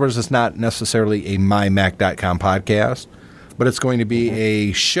podcast. In other words, it's not necessarily a mymac.com podcast, but it's going to be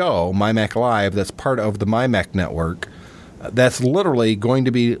a show, MyMac Live, that's part of the MyMac network. That's literally going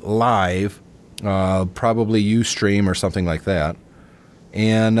to be live, probably Ustream or something like that.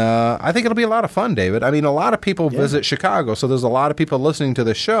 And I think it'll be a lot of fun, David. I mean, a lot of people visit Chicago, so there's a lot of people listening to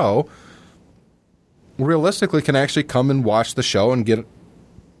the show. Realistically, can actually come and watch the show and get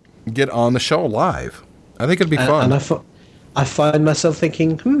on the show live. I think it'd be fun. And I find myself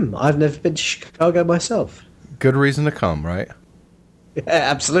thinking, I've never been to Chicago myself. Good reason to come, right? Yeah,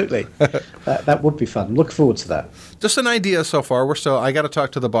 absolutely. that would be fun. Look forward to that. Just an idea so far. I got to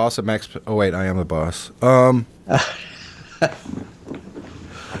talk to the boss at Max. Oh wait, I am the boss.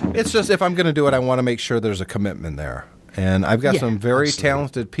 It's just if I'm going to do it, I want to make sure there's a commitment there. And I've got some very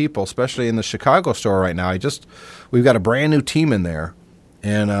talented people, especially in the Chicago store right now. We've got a brand new team in there,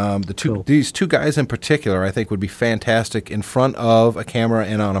 and these two guys in particular, I think, would be fantastic in front of a camera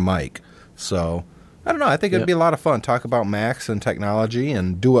and on a mic. So I don't know. I think it'd be a lot of fun. Talk about Macs and technology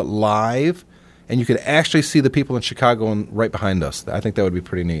and do it live, and you could actually see the people in Chicago and right behind us. I think that would be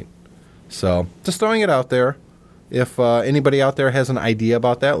pretty neat. So just throwing it out there. If anybody out there has an idea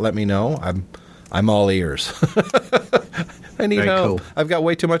about that, let me know. I'm all ears. I need Very help. cool. I've got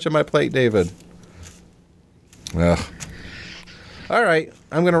way too much on my plate, David. Ugh. All right,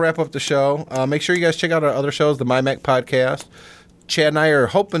 I'm going to wrap up the show. Make sure you guys check out our other shows, the My Mac Podcast. Chad and I are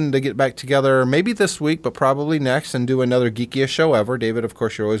hoping to get back together maybe this week, but probably next, and do another geekiest show ever. David, of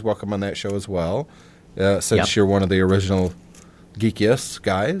course, you're always welcome on that show as well, since you're one of the original geekiest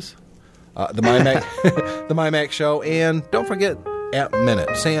guys. The My Mac, the My Mac Show, and don't forget At Minute.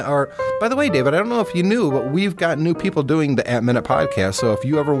 By the way, David, I don't know if you knew, but we've got new people doing the At Minute podcast. So if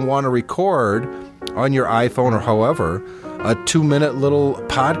you ever want to record on your iPhone or however a 2-minute little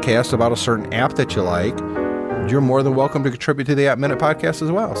podcast about a certain app that you like, you're more than welcome to contribute to the At Minute podcast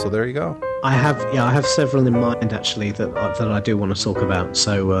as well. So there you go. I have several in mind actually that I do want to talk about.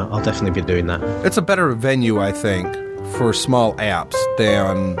 So I'll definitely be doing that. It's a better venue, I think, for small apps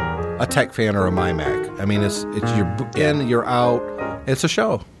than a Tech Fan or a My Mac. I mean, it's you're in, you're out. It's a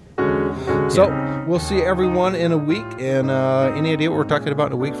show. So we'll see everyone in a week. And any idea what we're talking about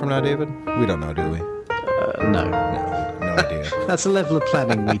in a week from now, David? We don't know, do we? No. No idea. That's a level of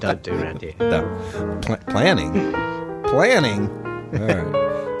planning we don't do around here. No. Planning? All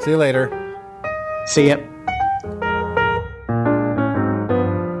right. See you later. See ya.